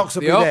place? The Ox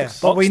will be there.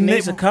 But we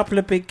need a couple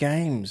of big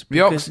games.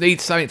 The Ox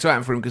needs something to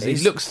happen for him because he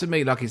looks to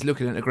me like he's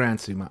looking at the ground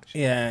too much.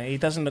 Yeah, he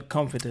doesn't look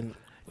confident.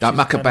 Don't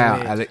muck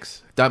about,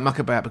 Alex. Don't muck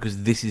about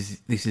because this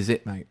is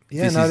it, mate.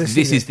 Yeah,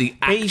 this is the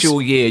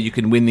actual year you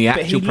can win the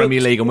actual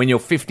Premier League. And when you're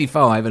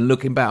 55 and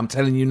looking back, I'm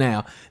telling you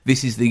now,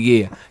 this is the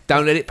year.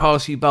 Don't let it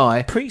pass you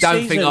by.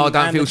 Don't think, I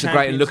don't feel so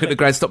great, and look at the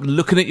ground. Stop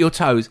looking at your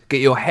toes.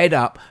 Get your head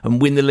up and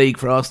win the league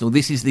for Arsenal.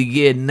 This is the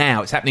year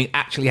now. It's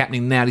actually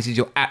happening now. This is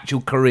your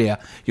actual career.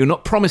 You're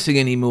not promising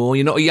anymore.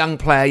 You're not a young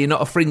player. You're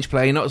not a fringe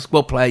player. You're not a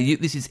squad player.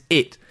 This is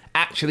it.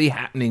 Actually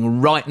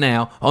happening right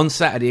now on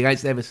Saturday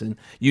against Everton.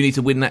 You need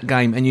to win that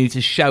game and you need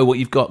to show what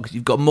you've got because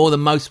you've got more than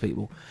most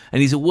people.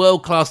 And he's a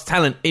world-class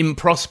talent in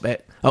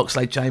prospect,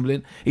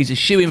 Oxlade-Chamberlain. He's a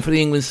shoo-in for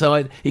the England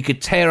side. He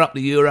could tear up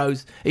the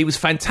Euros. He was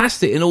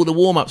fantastic in all the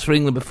warm-ups for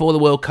England before the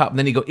World Cup, and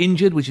then he got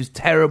injured, which is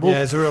terrible.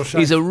 Yeah, it's a real shame.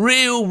 He's a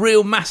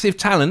real massive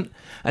talent,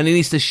 and he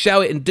needs to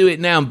show it and do it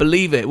now and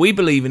believe it. We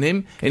believe in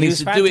him, and he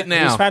needs to do it now.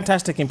 He was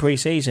fantastic in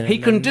pre-season. He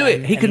can do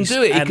it. He can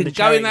do it. He can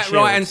go in that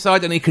right-hand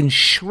side, and he can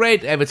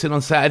shred Everton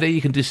on Saturday.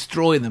 He can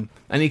destroy them,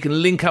 and he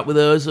can link up with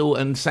Ozil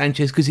and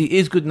Sanchez because he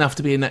is good enough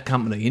to be in that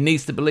company. He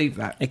needs to believe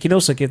that. He can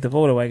also give the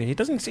ball away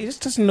because he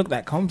just doesn't look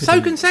that confident.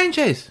 So can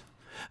Sanchez.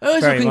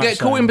 Ozil can get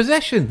caught in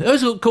possession.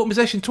 Ozil got caught in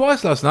possession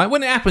twice last night.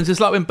 When it happens, it's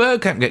like when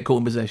Bergkamp get caught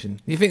in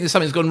possession. You think that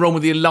something's gone wrong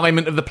with the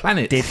alignment of the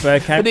planet. Did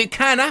Bergkamp? But it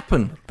can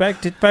happen.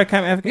 Did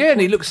Bergkamp ever get caught?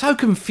 And he looked so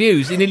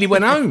confused, he nearly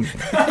went home.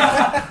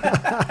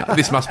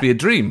 This must be a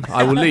dream.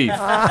 I will leave.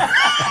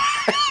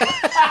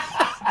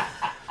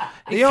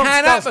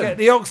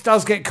 The Ox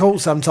does get caught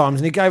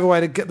sometimes, and he gave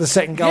away the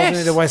second goal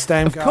in the West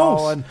Ham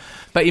goal.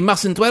 But he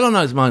mustn't dwell on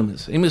those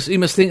moments. He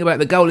must think about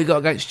the goal he got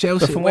against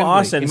Chelsea. But from what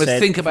Arsene said, he must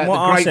think about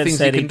the great things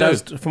he can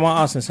do. From what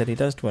Arsene said, he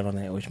does dwell on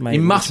it, which may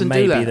do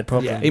that. Be the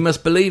problem. Yeah. He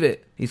must believe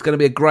it. He's going to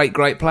be a great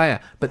player.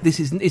 But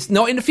it's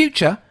not in the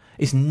future.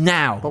 It's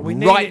now,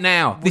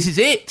 now. This is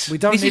it.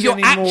 This is your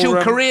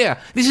actual career.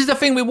 This is the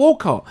thing with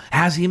Walcott.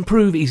 How's he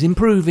improved? He's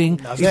improving.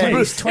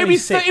 He's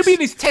 26. He'll be in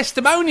his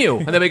testimonial.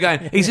 And then we're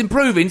going, he's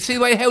improving. See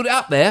the way he held it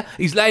up there?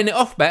 He's laying it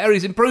off better.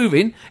 He's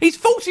improving. He's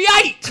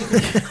 48.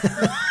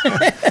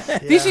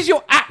 This is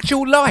your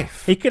actual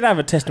life. He could have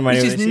a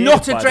testimonial. This is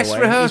not a dress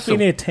rehearsal. He's been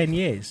here 10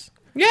 years.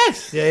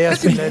 Yes.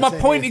 That's my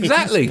point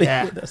exactly.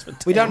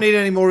 We don't need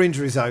any more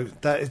injuries, though.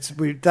 That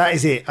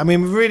is it. I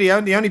mean, really,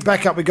 the only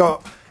backup we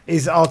got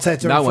is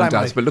Arteta. No one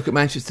does, but look at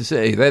Manchester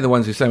City. They're the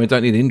ones who say we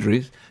don't need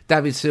injuries.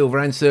 David Silva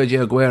and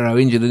Sergio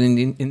Aguero injured in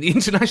the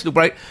international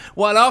break,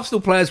 while Arsenal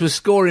players were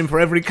scoring for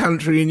every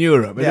country in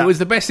Europe. And it was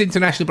the best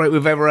international break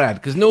we've ever had,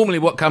 because normally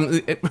what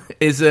comes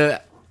is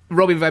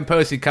Robin Van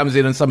Persie comes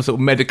in on some sort of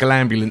medical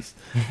ambulance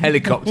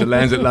helicopter,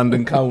 lands at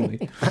London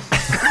Colney.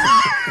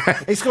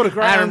 He scored a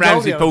great Aaron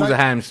Ramsey pulls a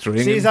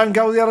hamstring. See his own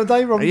goal the other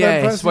day, Robin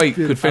Van Persie? Sweet,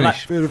 good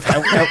finish. I was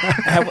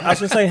going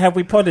to say, have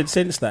we podded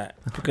since that?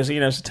 Because,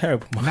 it's a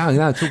terrible one.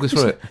 No, talk us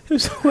through it.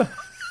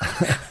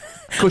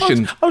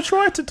 Cushion. I'll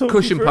try to talk.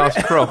 Cushion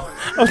past Croc.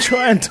 I'll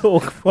try and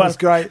talk. That's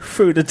great.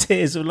 Through the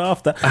tears of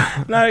laughter.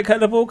 No,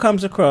 the ball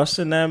comes across,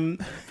 and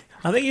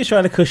I think he was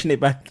trying to cushion it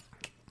back.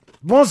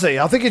 Was he?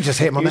 I think it just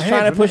hit him on the head. He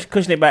was trying to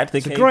cushion it back to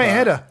the keeper. It's a great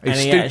header. He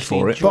stooped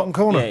for it. Bottom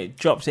corner. Yeah, he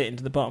dropped it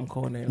into the bottom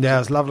corner. Yeah, it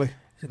was lovely.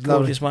 It's a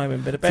gorgeous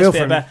moment. But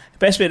the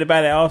best bit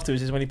about it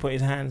afterwards is when he put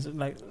his hands,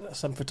 like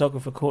some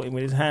photographer caught him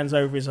with his hands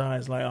over his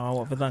eyes, like, oh,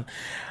 what have I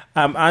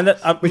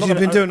done? Which he's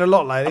been doing a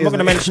lot lately. I'm not going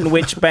to mention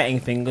which betting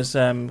thing because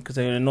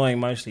they're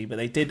annoying mostly, but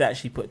they did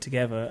actually put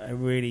together a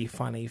really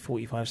funny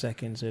 45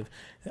 seconds of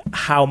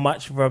how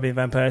much Robin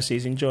Van Persie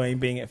is enjoying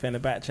being at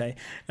Fenerbahce.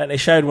 They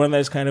showed one of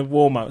those kind of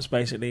warm-ups,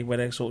 basically, where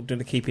they're sort of doing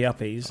the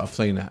keepy-uppies. I've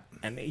seen that.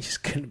 and he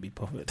just couldn't be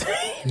bothered.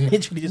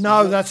 Literally just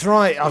that's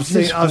right. I've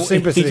seen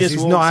bits of this.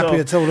 He's not happy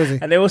at all, is he?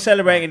 And they're all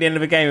celebrating at the end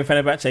of a game, a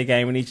Fenerbahce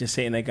game, and he's just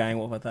sitting there going,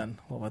 "What have I done?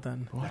 What have I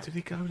done?" Why did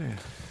he go there?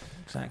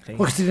 Exactly.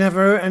 Well, because he didn't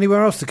have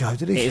anywhere else to go,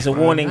 did he? It is a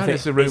warning for.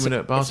 It's a rumour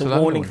at Barcelona. It's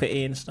a warning for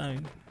Ian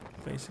Stone,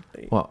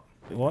 basically. What?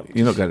 What?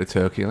 You're not going to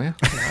Turkey, are you?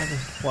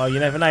 Well, you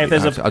never know. If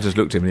there's I just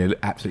looked at him and he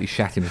absolutely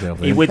shat himself.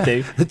 He would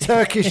do. The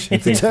Turkish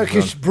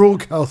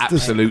broadcasters.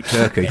 Absolute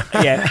Turkey.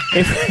 Yeah.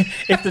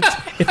 If the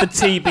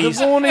TBC,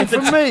 the warning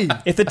from me.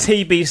 If the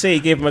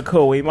TBC give him a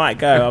call, we might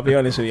go. I'll be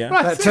honest with you.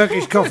 That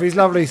Turkish coffee is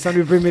lovely.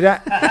 Somebody bring me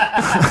that.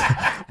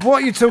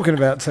 What are you talking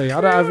about, T?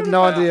 I have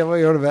no idea what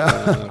you're on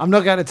about. I'm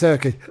not going to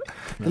Turkey.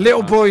 The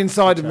little boy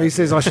inside of me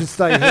says I should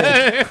stay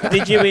here.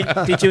 Did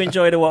you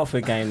enjoy the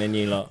Watford game then,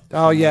 you lot?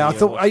 Oh, yeah. I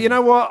thought, you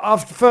know what?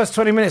 After the first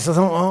 20 minutes, I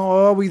thought,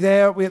 are we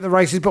there? Are we at the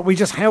races? But we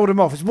just held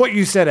them off. It's what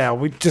you said, Al.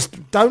 We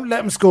just don't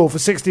let them score for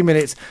 60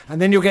 minutes, and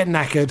then you'll get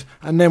knackered,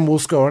 and then we'll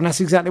score. And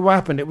that's exactly what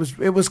happened. It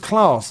was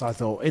class, I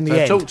thought, in the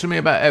end. Talk to me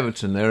about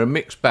Everton. They're a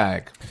mixed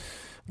bag.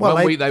 Well,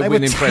 One week they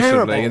win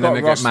impressively, and then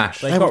they get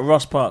mashed. They've got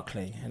Ross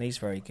Barkley, and he's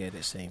very good,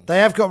 it seems. They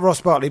have got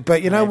Ross Barkley,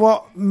 but you know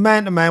what?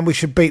 Man to man, we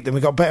should beat them.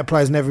 We've got better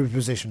players in every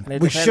position.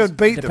 Should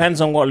beat them. Depends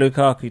on what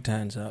Lukaku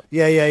turns up.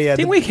 Yeah.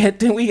 Didn't we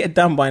get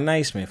done by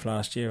Naismith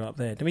last year up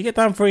there? Didn't we get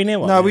done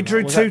 3-0? No, we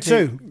drew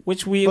 2-2.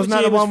 Wasn't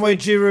that the one where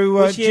Giroud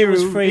was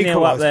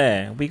 3-0 up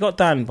there? We got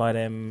done by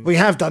them. We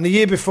have done the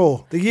year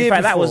before. In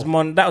fact, that was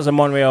a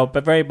Monreal,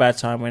 but very bad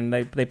time when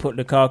they put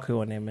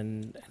Lukaku on him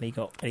and he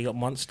got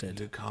monstered.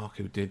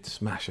 Lukaku did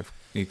smash us,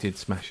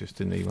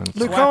 didn't he?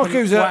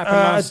 Lukaku's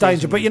a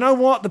danger, but you know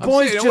what? The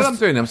boys what I'm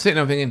doing, I'm sitting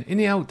there thinking, in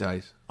the old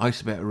days, I used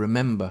to be able to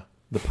remember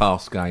the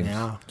past games.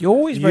 Yeah. You're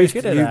always very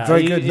good at that.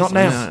 Very good. Not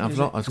now.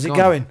 Is it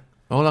going?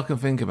 All I can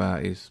think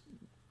about is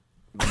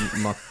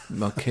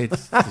my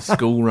kids, the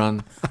school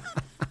run,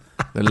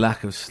 the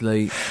lack of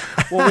sleep,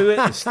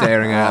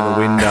 staring out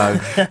the window.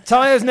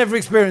 Tyre's never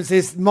experienced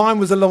this. Mine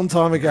was a long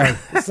time ago,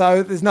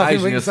 so there's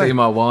nothing we Occasionally can say.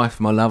 I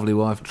see my lovely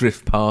wife,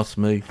 drift past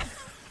me.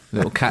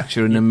 Little catch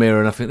her in the mirror,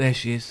 and I think, there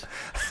she is.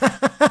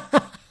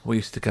 We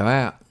used to go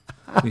out.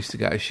 We used to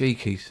go to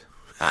Sheiky's.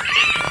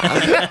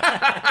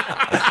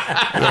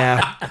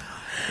 Yeah.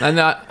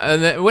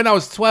 And when I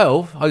was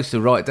 12, I used to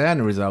write down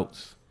the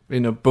results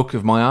in a book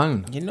of my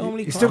own. You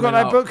still got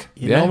that book?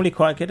 You're normally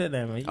quite good at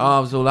them. I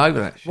was all over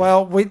that shit.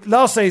 Well,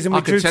 last season we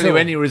drew 2. I could tell you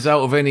any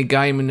result of any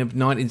game in the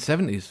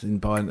 1970s.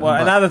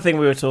 Another thing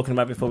we were talking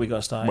about before we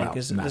got started,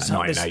 because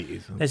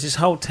 1980s. There's this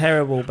whole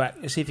terrible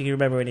see if you can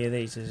remember any of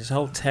these. There's this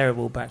whole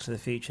terrible Back to the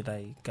Future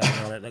day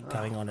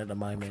going on at the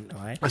moment,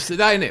 right? It's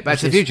today, isn't it? Back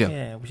to the Future.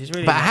 Yeah, which is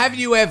really. But have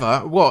you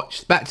ever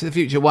watched Back to the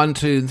Future 1,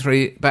 2, and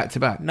 3 back to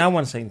back? No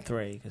one's seen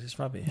 3 because it's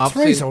rubbish.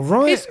 3's all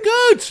right. It's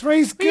good.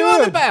 3's good. What are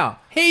you on about?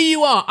 Here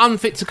you are,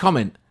 unfit to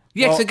comment.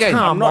 Again.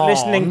 I'm not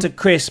listening to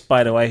Chris,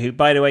 by the way, who,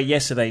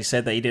 yesterday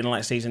said that he didn't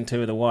like season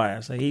 2 of The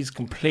Wire. So he's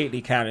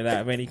completely counted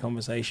out of any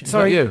conversation.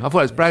 Sorry, you. I thought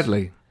it was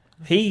Bradley.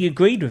 He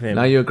agreed with him.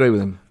 No, you agree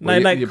with him.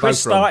 No,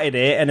 Chris started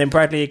it, and then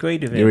Bradley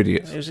agreed with him. You're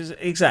idiots. It was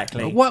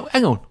exactly.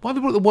 Hang on. Why have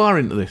we brought The Wire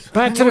into this?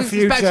 Back to the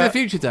Future. Back to the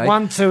Future Day.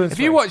 1, 2, and 3. If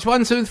you watch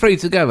 1, 2, and 3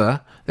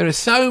 together, there are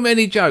so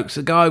many jokes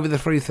that go over the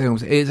 3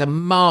 films. It is a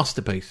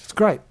masterpiece. It's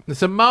great.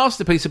 It's a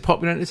masterpiece of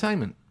popular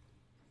entertainment.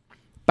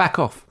 Back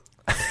off.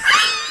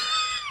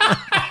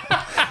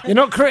 You're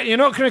not going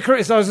to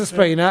criticise the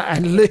Spina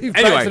and leave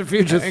Back to the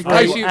Future. In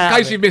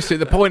case you missed it,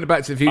 the point of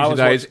Back to the Future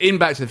Day is in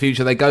Back to the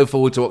Future they go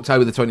forward to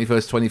October the 21st,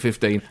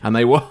 2015, and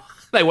they watch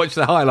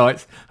the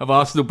highlights of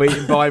Arsenal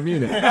beating Bayern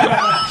Munich and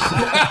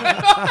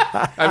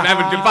have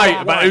a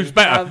debate about who's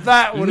better,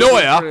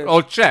 Neuer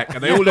or Cech,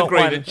 and they all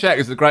agree that Cech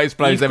is the greatest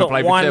player who's ever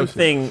played for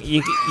Chelsea.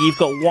 You've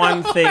got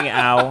one thing,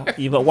 Al.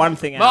 You've got one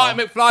thing, Al.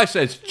 Martin McFly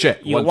says Cech.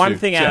 You've got one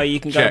thing, Al. You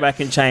can go back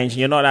and change,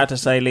 and you're not allowed to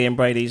say Liam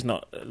Brady's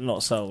not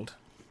sold.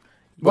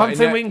 One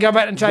thing we can go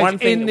back and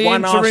change in the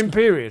interim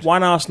period.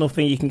 One Arsenal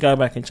thing you can go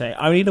back and change.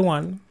 Only the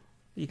one.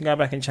 You can go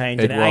back and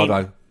change.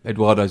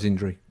 Eduardo's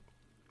injury.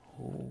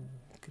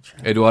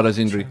 Eduardo's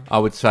injury. I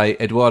would say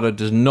Eduardo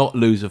does not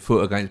lose a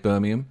foot against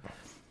Birmingham.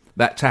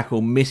 That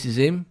tackle misses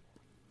him.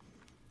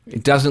 He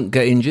doesn't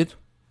get injured.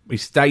 He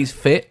stays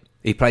fit.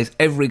 He plays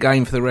every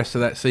game for the rest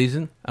of that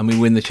season, and we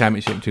win the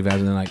championship in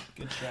 2008.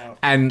 Good shout.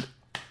 And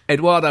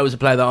Eduardo was a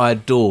player that I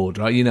adored,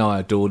 right? You know I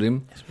adored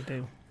him. Yes, we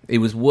do. He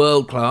was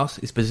world class.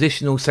 His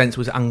positional sense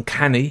was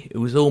uncanny. It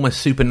was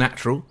almost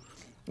supernatural.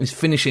 His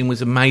finishing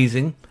was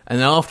amazing. And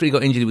after he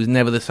got injured, he was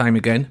never the same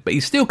again. But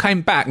he still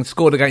came back and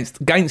scored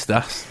against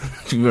us,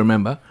 if you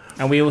remember.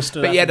 And we all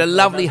stood. But he had a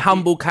lovely,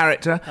 humble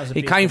character.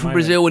 He came from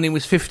Brazil when he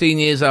was 15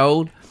 years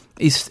old.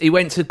 He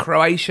went to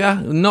Croatia,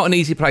 not an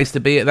easy place to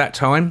be at that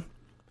time.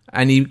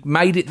 And he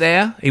made it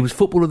there. He was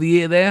Footballer of the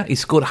Year there. He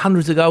scored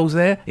hundreds of goals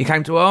there. He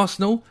came to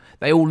Arsenal.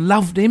 They all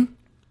loved him.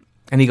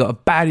 And he got a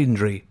bad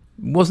injury.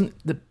 It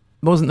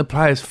wasn't the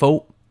player's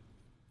fault,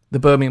 the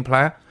Birmingham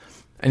player,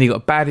 and he got a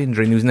bad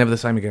injury and he was never the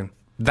same again.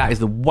 That is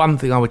the one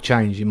thing I would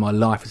change in my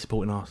life of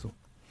supporting Arsenal.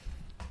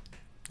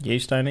 You,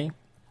 Stoney?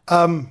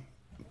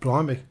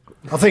 Blimey.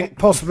 I think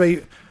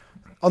possibly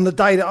on the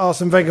day that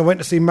Arsene Wenger went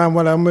to see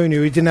Manuel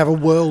Almunia, he didn't have a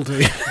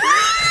worldie.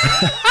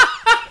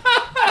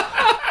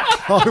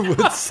 I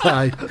would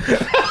say.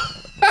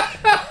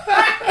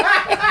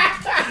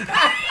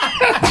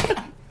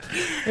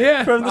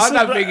 Yeah, I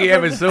don't think he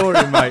ever saw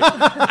him, mate.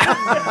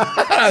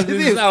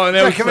 No one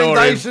else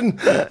recommendation.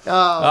 Saw him.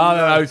 I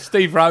don't know.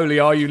 Steve Rowley,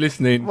 are you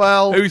listening?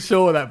 Well, who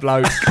saw that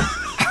bloke?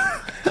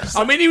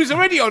 I mean, he was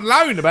already on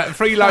loan about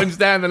 3 loans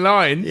down the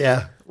line.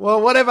 Yeah.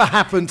 Well, whatever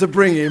happened to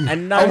bring him,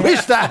 I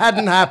wish that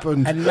hadn't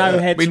happened. And no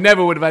heads. We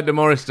never would have had the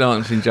Morris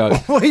dancing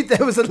joke.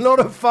 There was a lot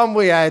of fun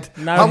we had.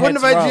 I wouldn't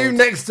have had you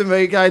next to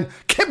me going,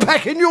 get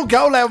back in your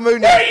goal,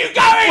 Almunia. Where are you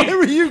going? Where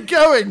are you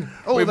going?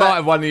 We might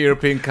have won the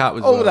European Cup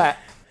as well.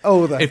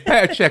 All that. If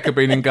Petr Cech had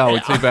been in goal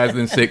in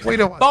 2006.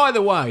 By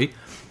the way,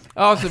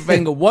 Arsene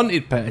Wenger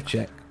wanted Petr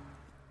Cech.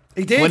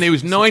 He did. When he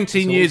was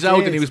 19 years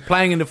old and he was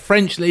playing in the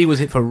French league, was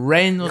it for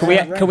Rennes?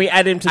 Can we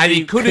add him to and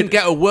he couldn't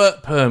get a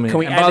work permit.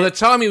 And by the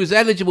time he was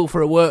eligible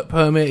for a work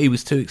permit, he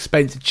was too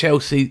expensive.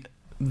 Chelsea,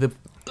 the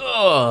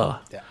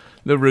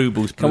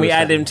rubles. Can we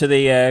add him to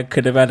the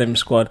could have had him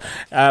squad?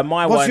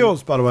 What's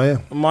yours, by the way? Yeah.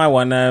 My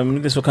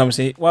one, this will come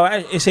to...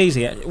 Well, it's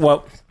easy.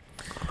 Well,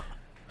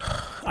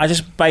 I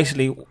just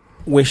basically...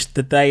 wish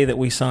the day that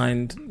we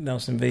signed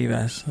Nelson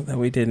Vivas that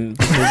we didn't.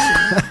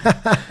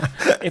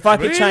 If I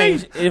could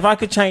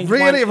change,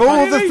 really, of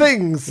all the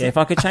things, if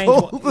I could change,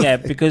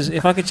 because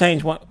if I could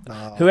change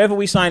whoever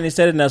we signed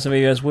instead of Nelson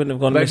Vivas wouldn't have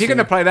gone. But if you're going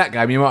to play that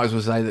game, you might as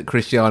well say that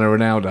Cristiano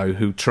Ronaldo,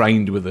 who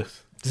trained with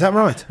us, is that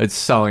right? Had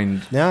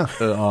signed at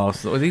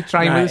Arsenal. Was he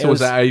trained with us, or was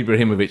that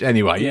Ibrahimovic?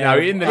 Anyway,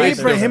 in the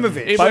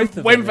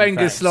Ibrahimovic. When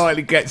Wenger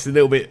slightly gets a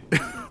little bit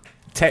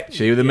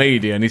tetchy with the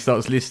media and he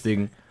starts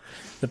listing.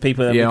 The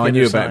people that I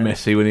knew about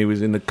Messi when he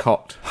was in the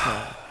cot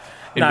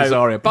in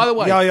Rosario. By the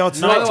way, I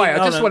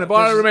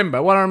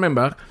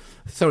remember.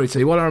 Sorry,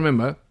 T. What I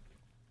remember,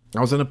 I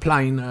was on a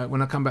plane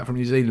when I come back from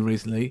New Zealand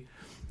recently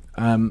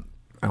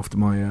after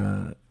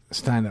my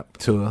stand-up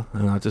tour,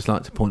 and I'd just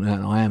like to point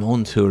out I am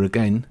on tour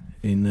again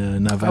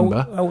in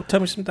November. Tell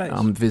me some dates.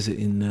 I'm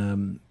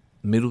visiting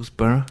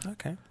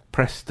Middlesbrough,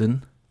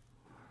 Preston.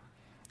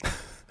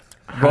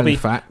 Robbie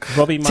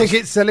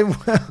tickets selling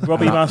well.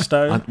 Robbie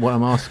Mustoe. What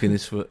I'm asking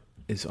is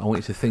I want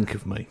you to think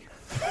of me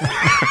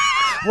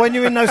when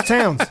you're in those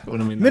towns.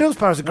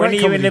 Middlesbrough's a great. When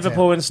are you in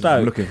Liverpool town. And Stoke?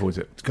 I'm looking forward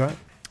to it. It's great.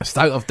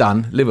 Stoke I've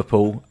done.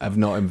 Liverpool have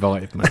not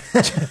invited me.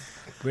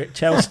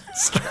 Chelsea,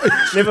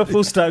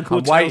 Liverpool, Stoke.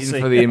 I'm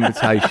waiting for the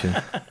invitation.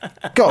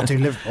 Got to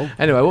do Liverpool.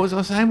 Anyway, what was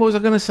I saying? What was I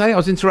going to say? I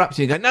was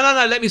interrupting you. Going, no.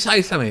 Let me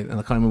say something, and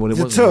I can't remember what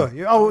it was. The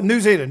tour. New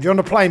Zealand. You're on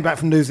a plane back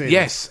from New Zealand.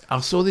 Yes, I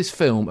saw this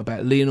film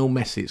about Lionel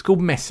Messi. It's called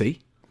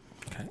Messi,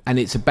 and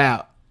it's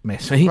about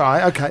Messi.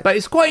 Right, okay. But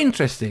it's quite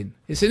interesting.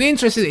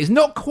 It's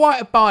not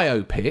quite a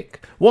biopic.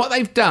 What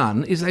they've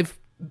done is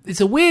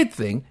it's a weird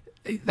thing.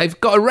 They've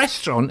got a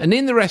restaurant, and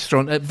in the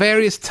restaurant at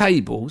various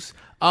tables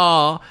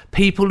are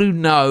people who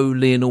know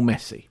Lionel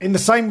Messi. In the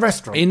same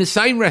restaurant? In the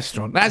same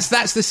restaurant.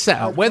 That's the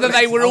setup. Whether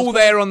they were all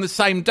there on the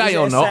same day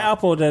or not. Set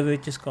up, or have they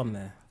just gone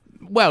there?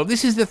 Well,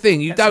 this is the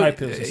thing. You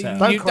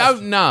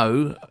don't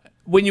know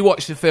when you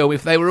watch the film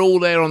if they were all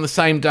there on the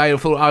same day,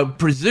 or I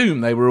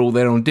presume they were all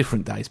there on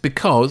different days,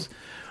 because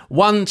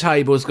one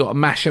table's got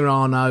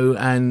Mascherano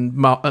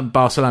and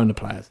Barcelona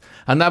players.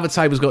 Another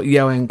table's got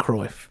Johan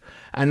Cruyff.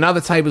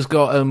 Another table's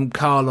got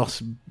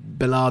Carlos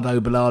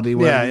Bilardo, the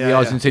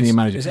Argentinian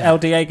manager. Is El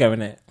Diego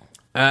in it?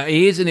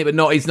 He is in it,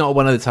 but he's not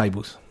one of the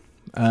tables.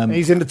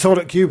 He's in the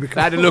toilet cubicle.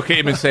 I had a look at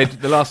him and said,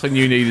 the last thing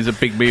you need is a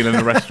big meal in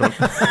a restaurant.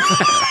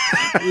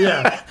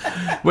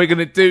 We're going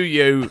to do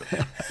you.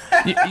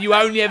 You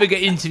only ever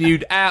get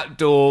interviewed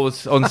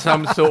outdoors on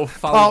some sort of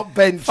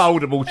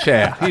foldable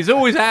chair. He's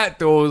always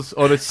outdoors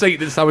on a seat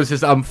that someone's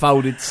just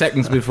unfolded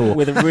seconds before.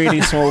 With a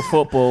really small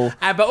football.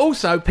 But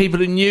also people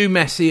who knew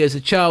Messi as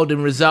a child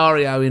in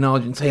Rosario in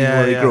Argentina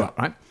where he grew up,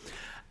 right?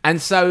 And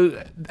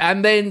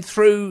then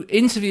through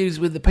interviews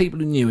with the people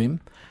who knew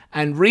him,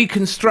 and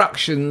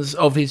reconstructions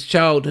of his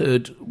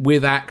childhood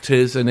with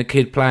actors and a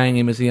kid playing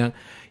him as a young,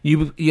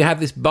 you have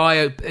this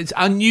it's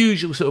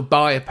unusual sort of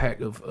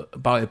biopic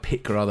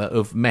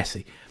of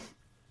Messi,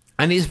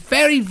 and it's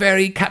very,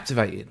 very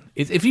captivating.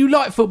 If you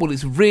like football,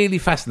 it's really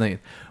fascinating.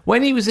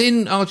 When he was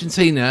in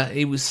Argentina,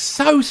 he was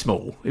so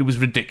small, it was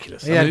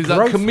ridiculous. He was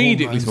like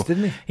comedically small,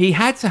 didn't he? He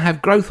had to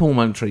have growth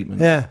hormone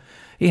treatment. Yeah,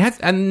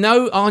 and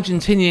no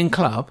Argentinian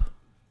club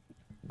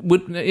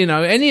would,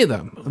 any of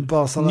them,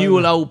 Barcelona,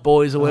 Newell Old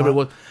Boys or whatever it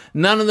was,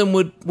 none of them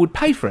would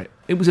pay for it.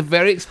 It was a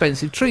very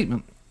expensive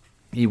treatment.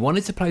 He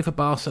wanted to play for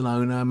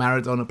Barcelona.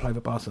 Maradona played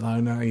for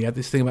Barcelona. He had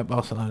this thing about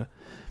Barcelona.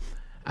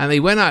 And he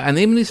went out, and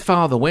him and his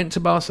father went to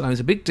Barcelona. It was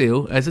a big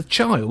deal as a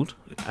child.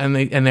 And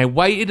they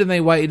waited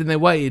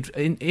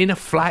in a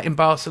flat in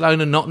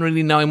Barcelona, not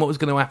really knowing what was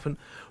going to happen,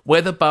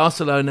 whether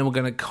Barcelona were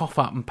going to cough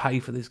up and pay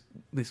for this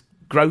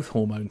growth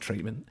hormone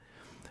treatment.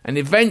 And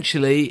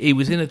eventually, he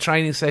was in a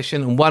training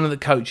session, and one of the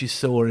coaches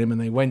saw him, and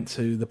they went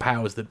to the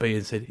powers that be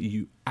and said,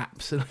 "You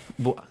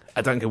absolutely,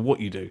 I don't care what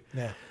you do.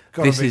 Yeah,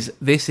 this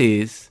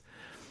is.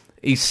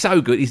 He's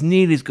so good. He's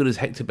nearly as good as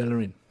Hector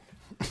Bellerin."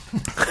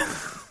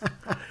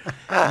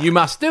 you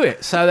must do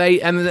it. So they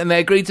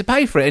agreed to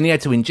pay for it, and he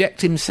had to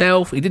inject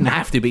himself. He didn't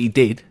have to, but he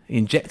did. He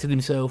injected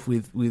himself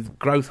with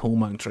growth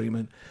hormone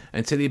treatment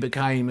until he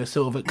became a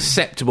sort of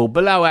acceptable,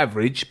 below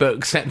average, but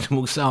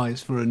acceptable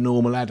size for a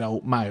normal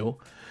adult male.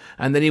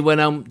 And then he went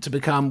on to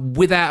become,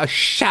 without a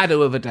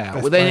shadow of a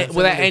doubt, without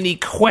any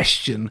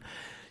question,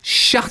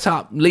 shut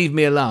up, leave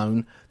me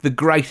alone, the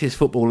greatest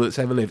footballer that's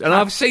ever lived. And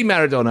I've seen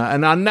Maradona,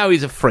 and I know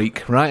he's a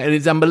freak, right? And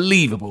it's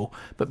unbelievable.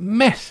 But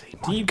Messi,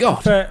 my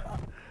God.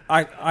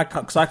 I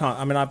can't.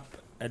 I mean, I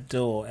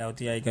adore El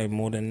Diego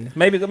more than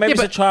maybe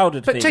it's a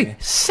childhood thing. But gee,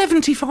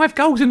 75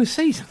 goals in a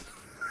season.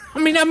 I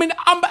mean, I'm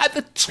at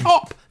the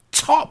top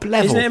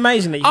level. Isn't it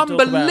amazing that you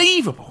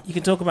unbelievable? You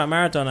can talk about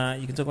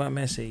Maradona, you can talk about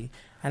Messi,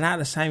 and out of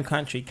the same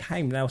country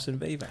came Nelson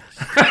Vivas.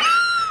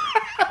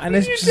 And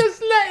it's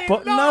just let it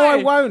but lie. No, I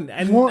won't.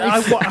 And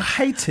I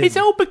hate it. It's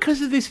all because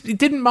of this. It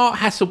didn't Mark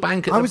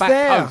Hasselbank at the back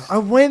there. post. I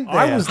went there.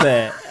 I was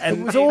there. And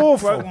it was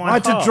awful. I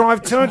had to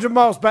drive 200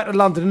 miles back to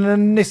London in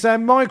a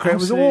Nissan Micra. It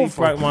was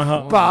awful. Broke my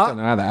heart. But I don't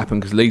know how that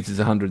happened because Leeds is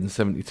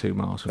 172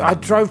 miles from I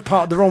drove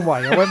part the wrong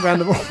way. I went round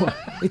the wrong way.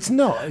 It's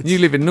not. You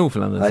live in North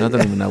London, so I don't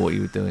even know what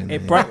you were doing.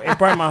 It broke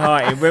my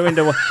heart. It ruined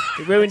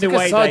the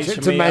way days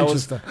for me.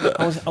 Manchester.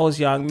 I was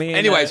young.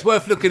 Anyway, it's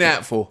worth looking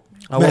out for.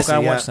 I will go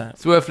and watch that.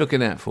 It's worth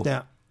looking out for.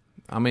 Yeah.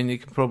 I mean, you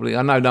can probably...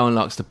 I know no one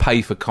likes to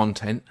pay for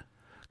content.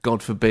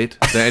 God forbid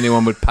that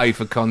anyone would pay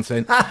for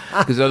content.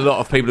 Because a lot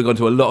of people have gone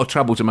to a lot of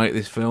trouble to make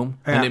this film.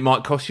 Yeah. And it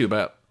might cost you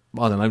about,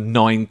 I don't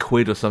know,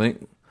 £9 or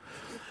something.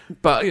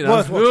 But, you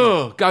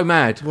know, go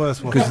mad.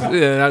 Worth watching.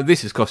 Because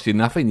this has cost you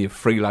nothing, you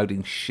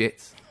freeloading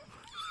shits.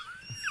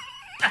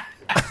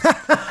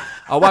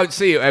 I won't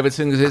see you at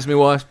Everton because it's my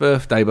wife's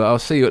birthday, but I'll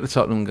see you at the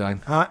Tottenham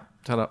game. All right.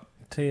 Shut up.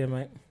 See you,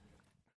 mate.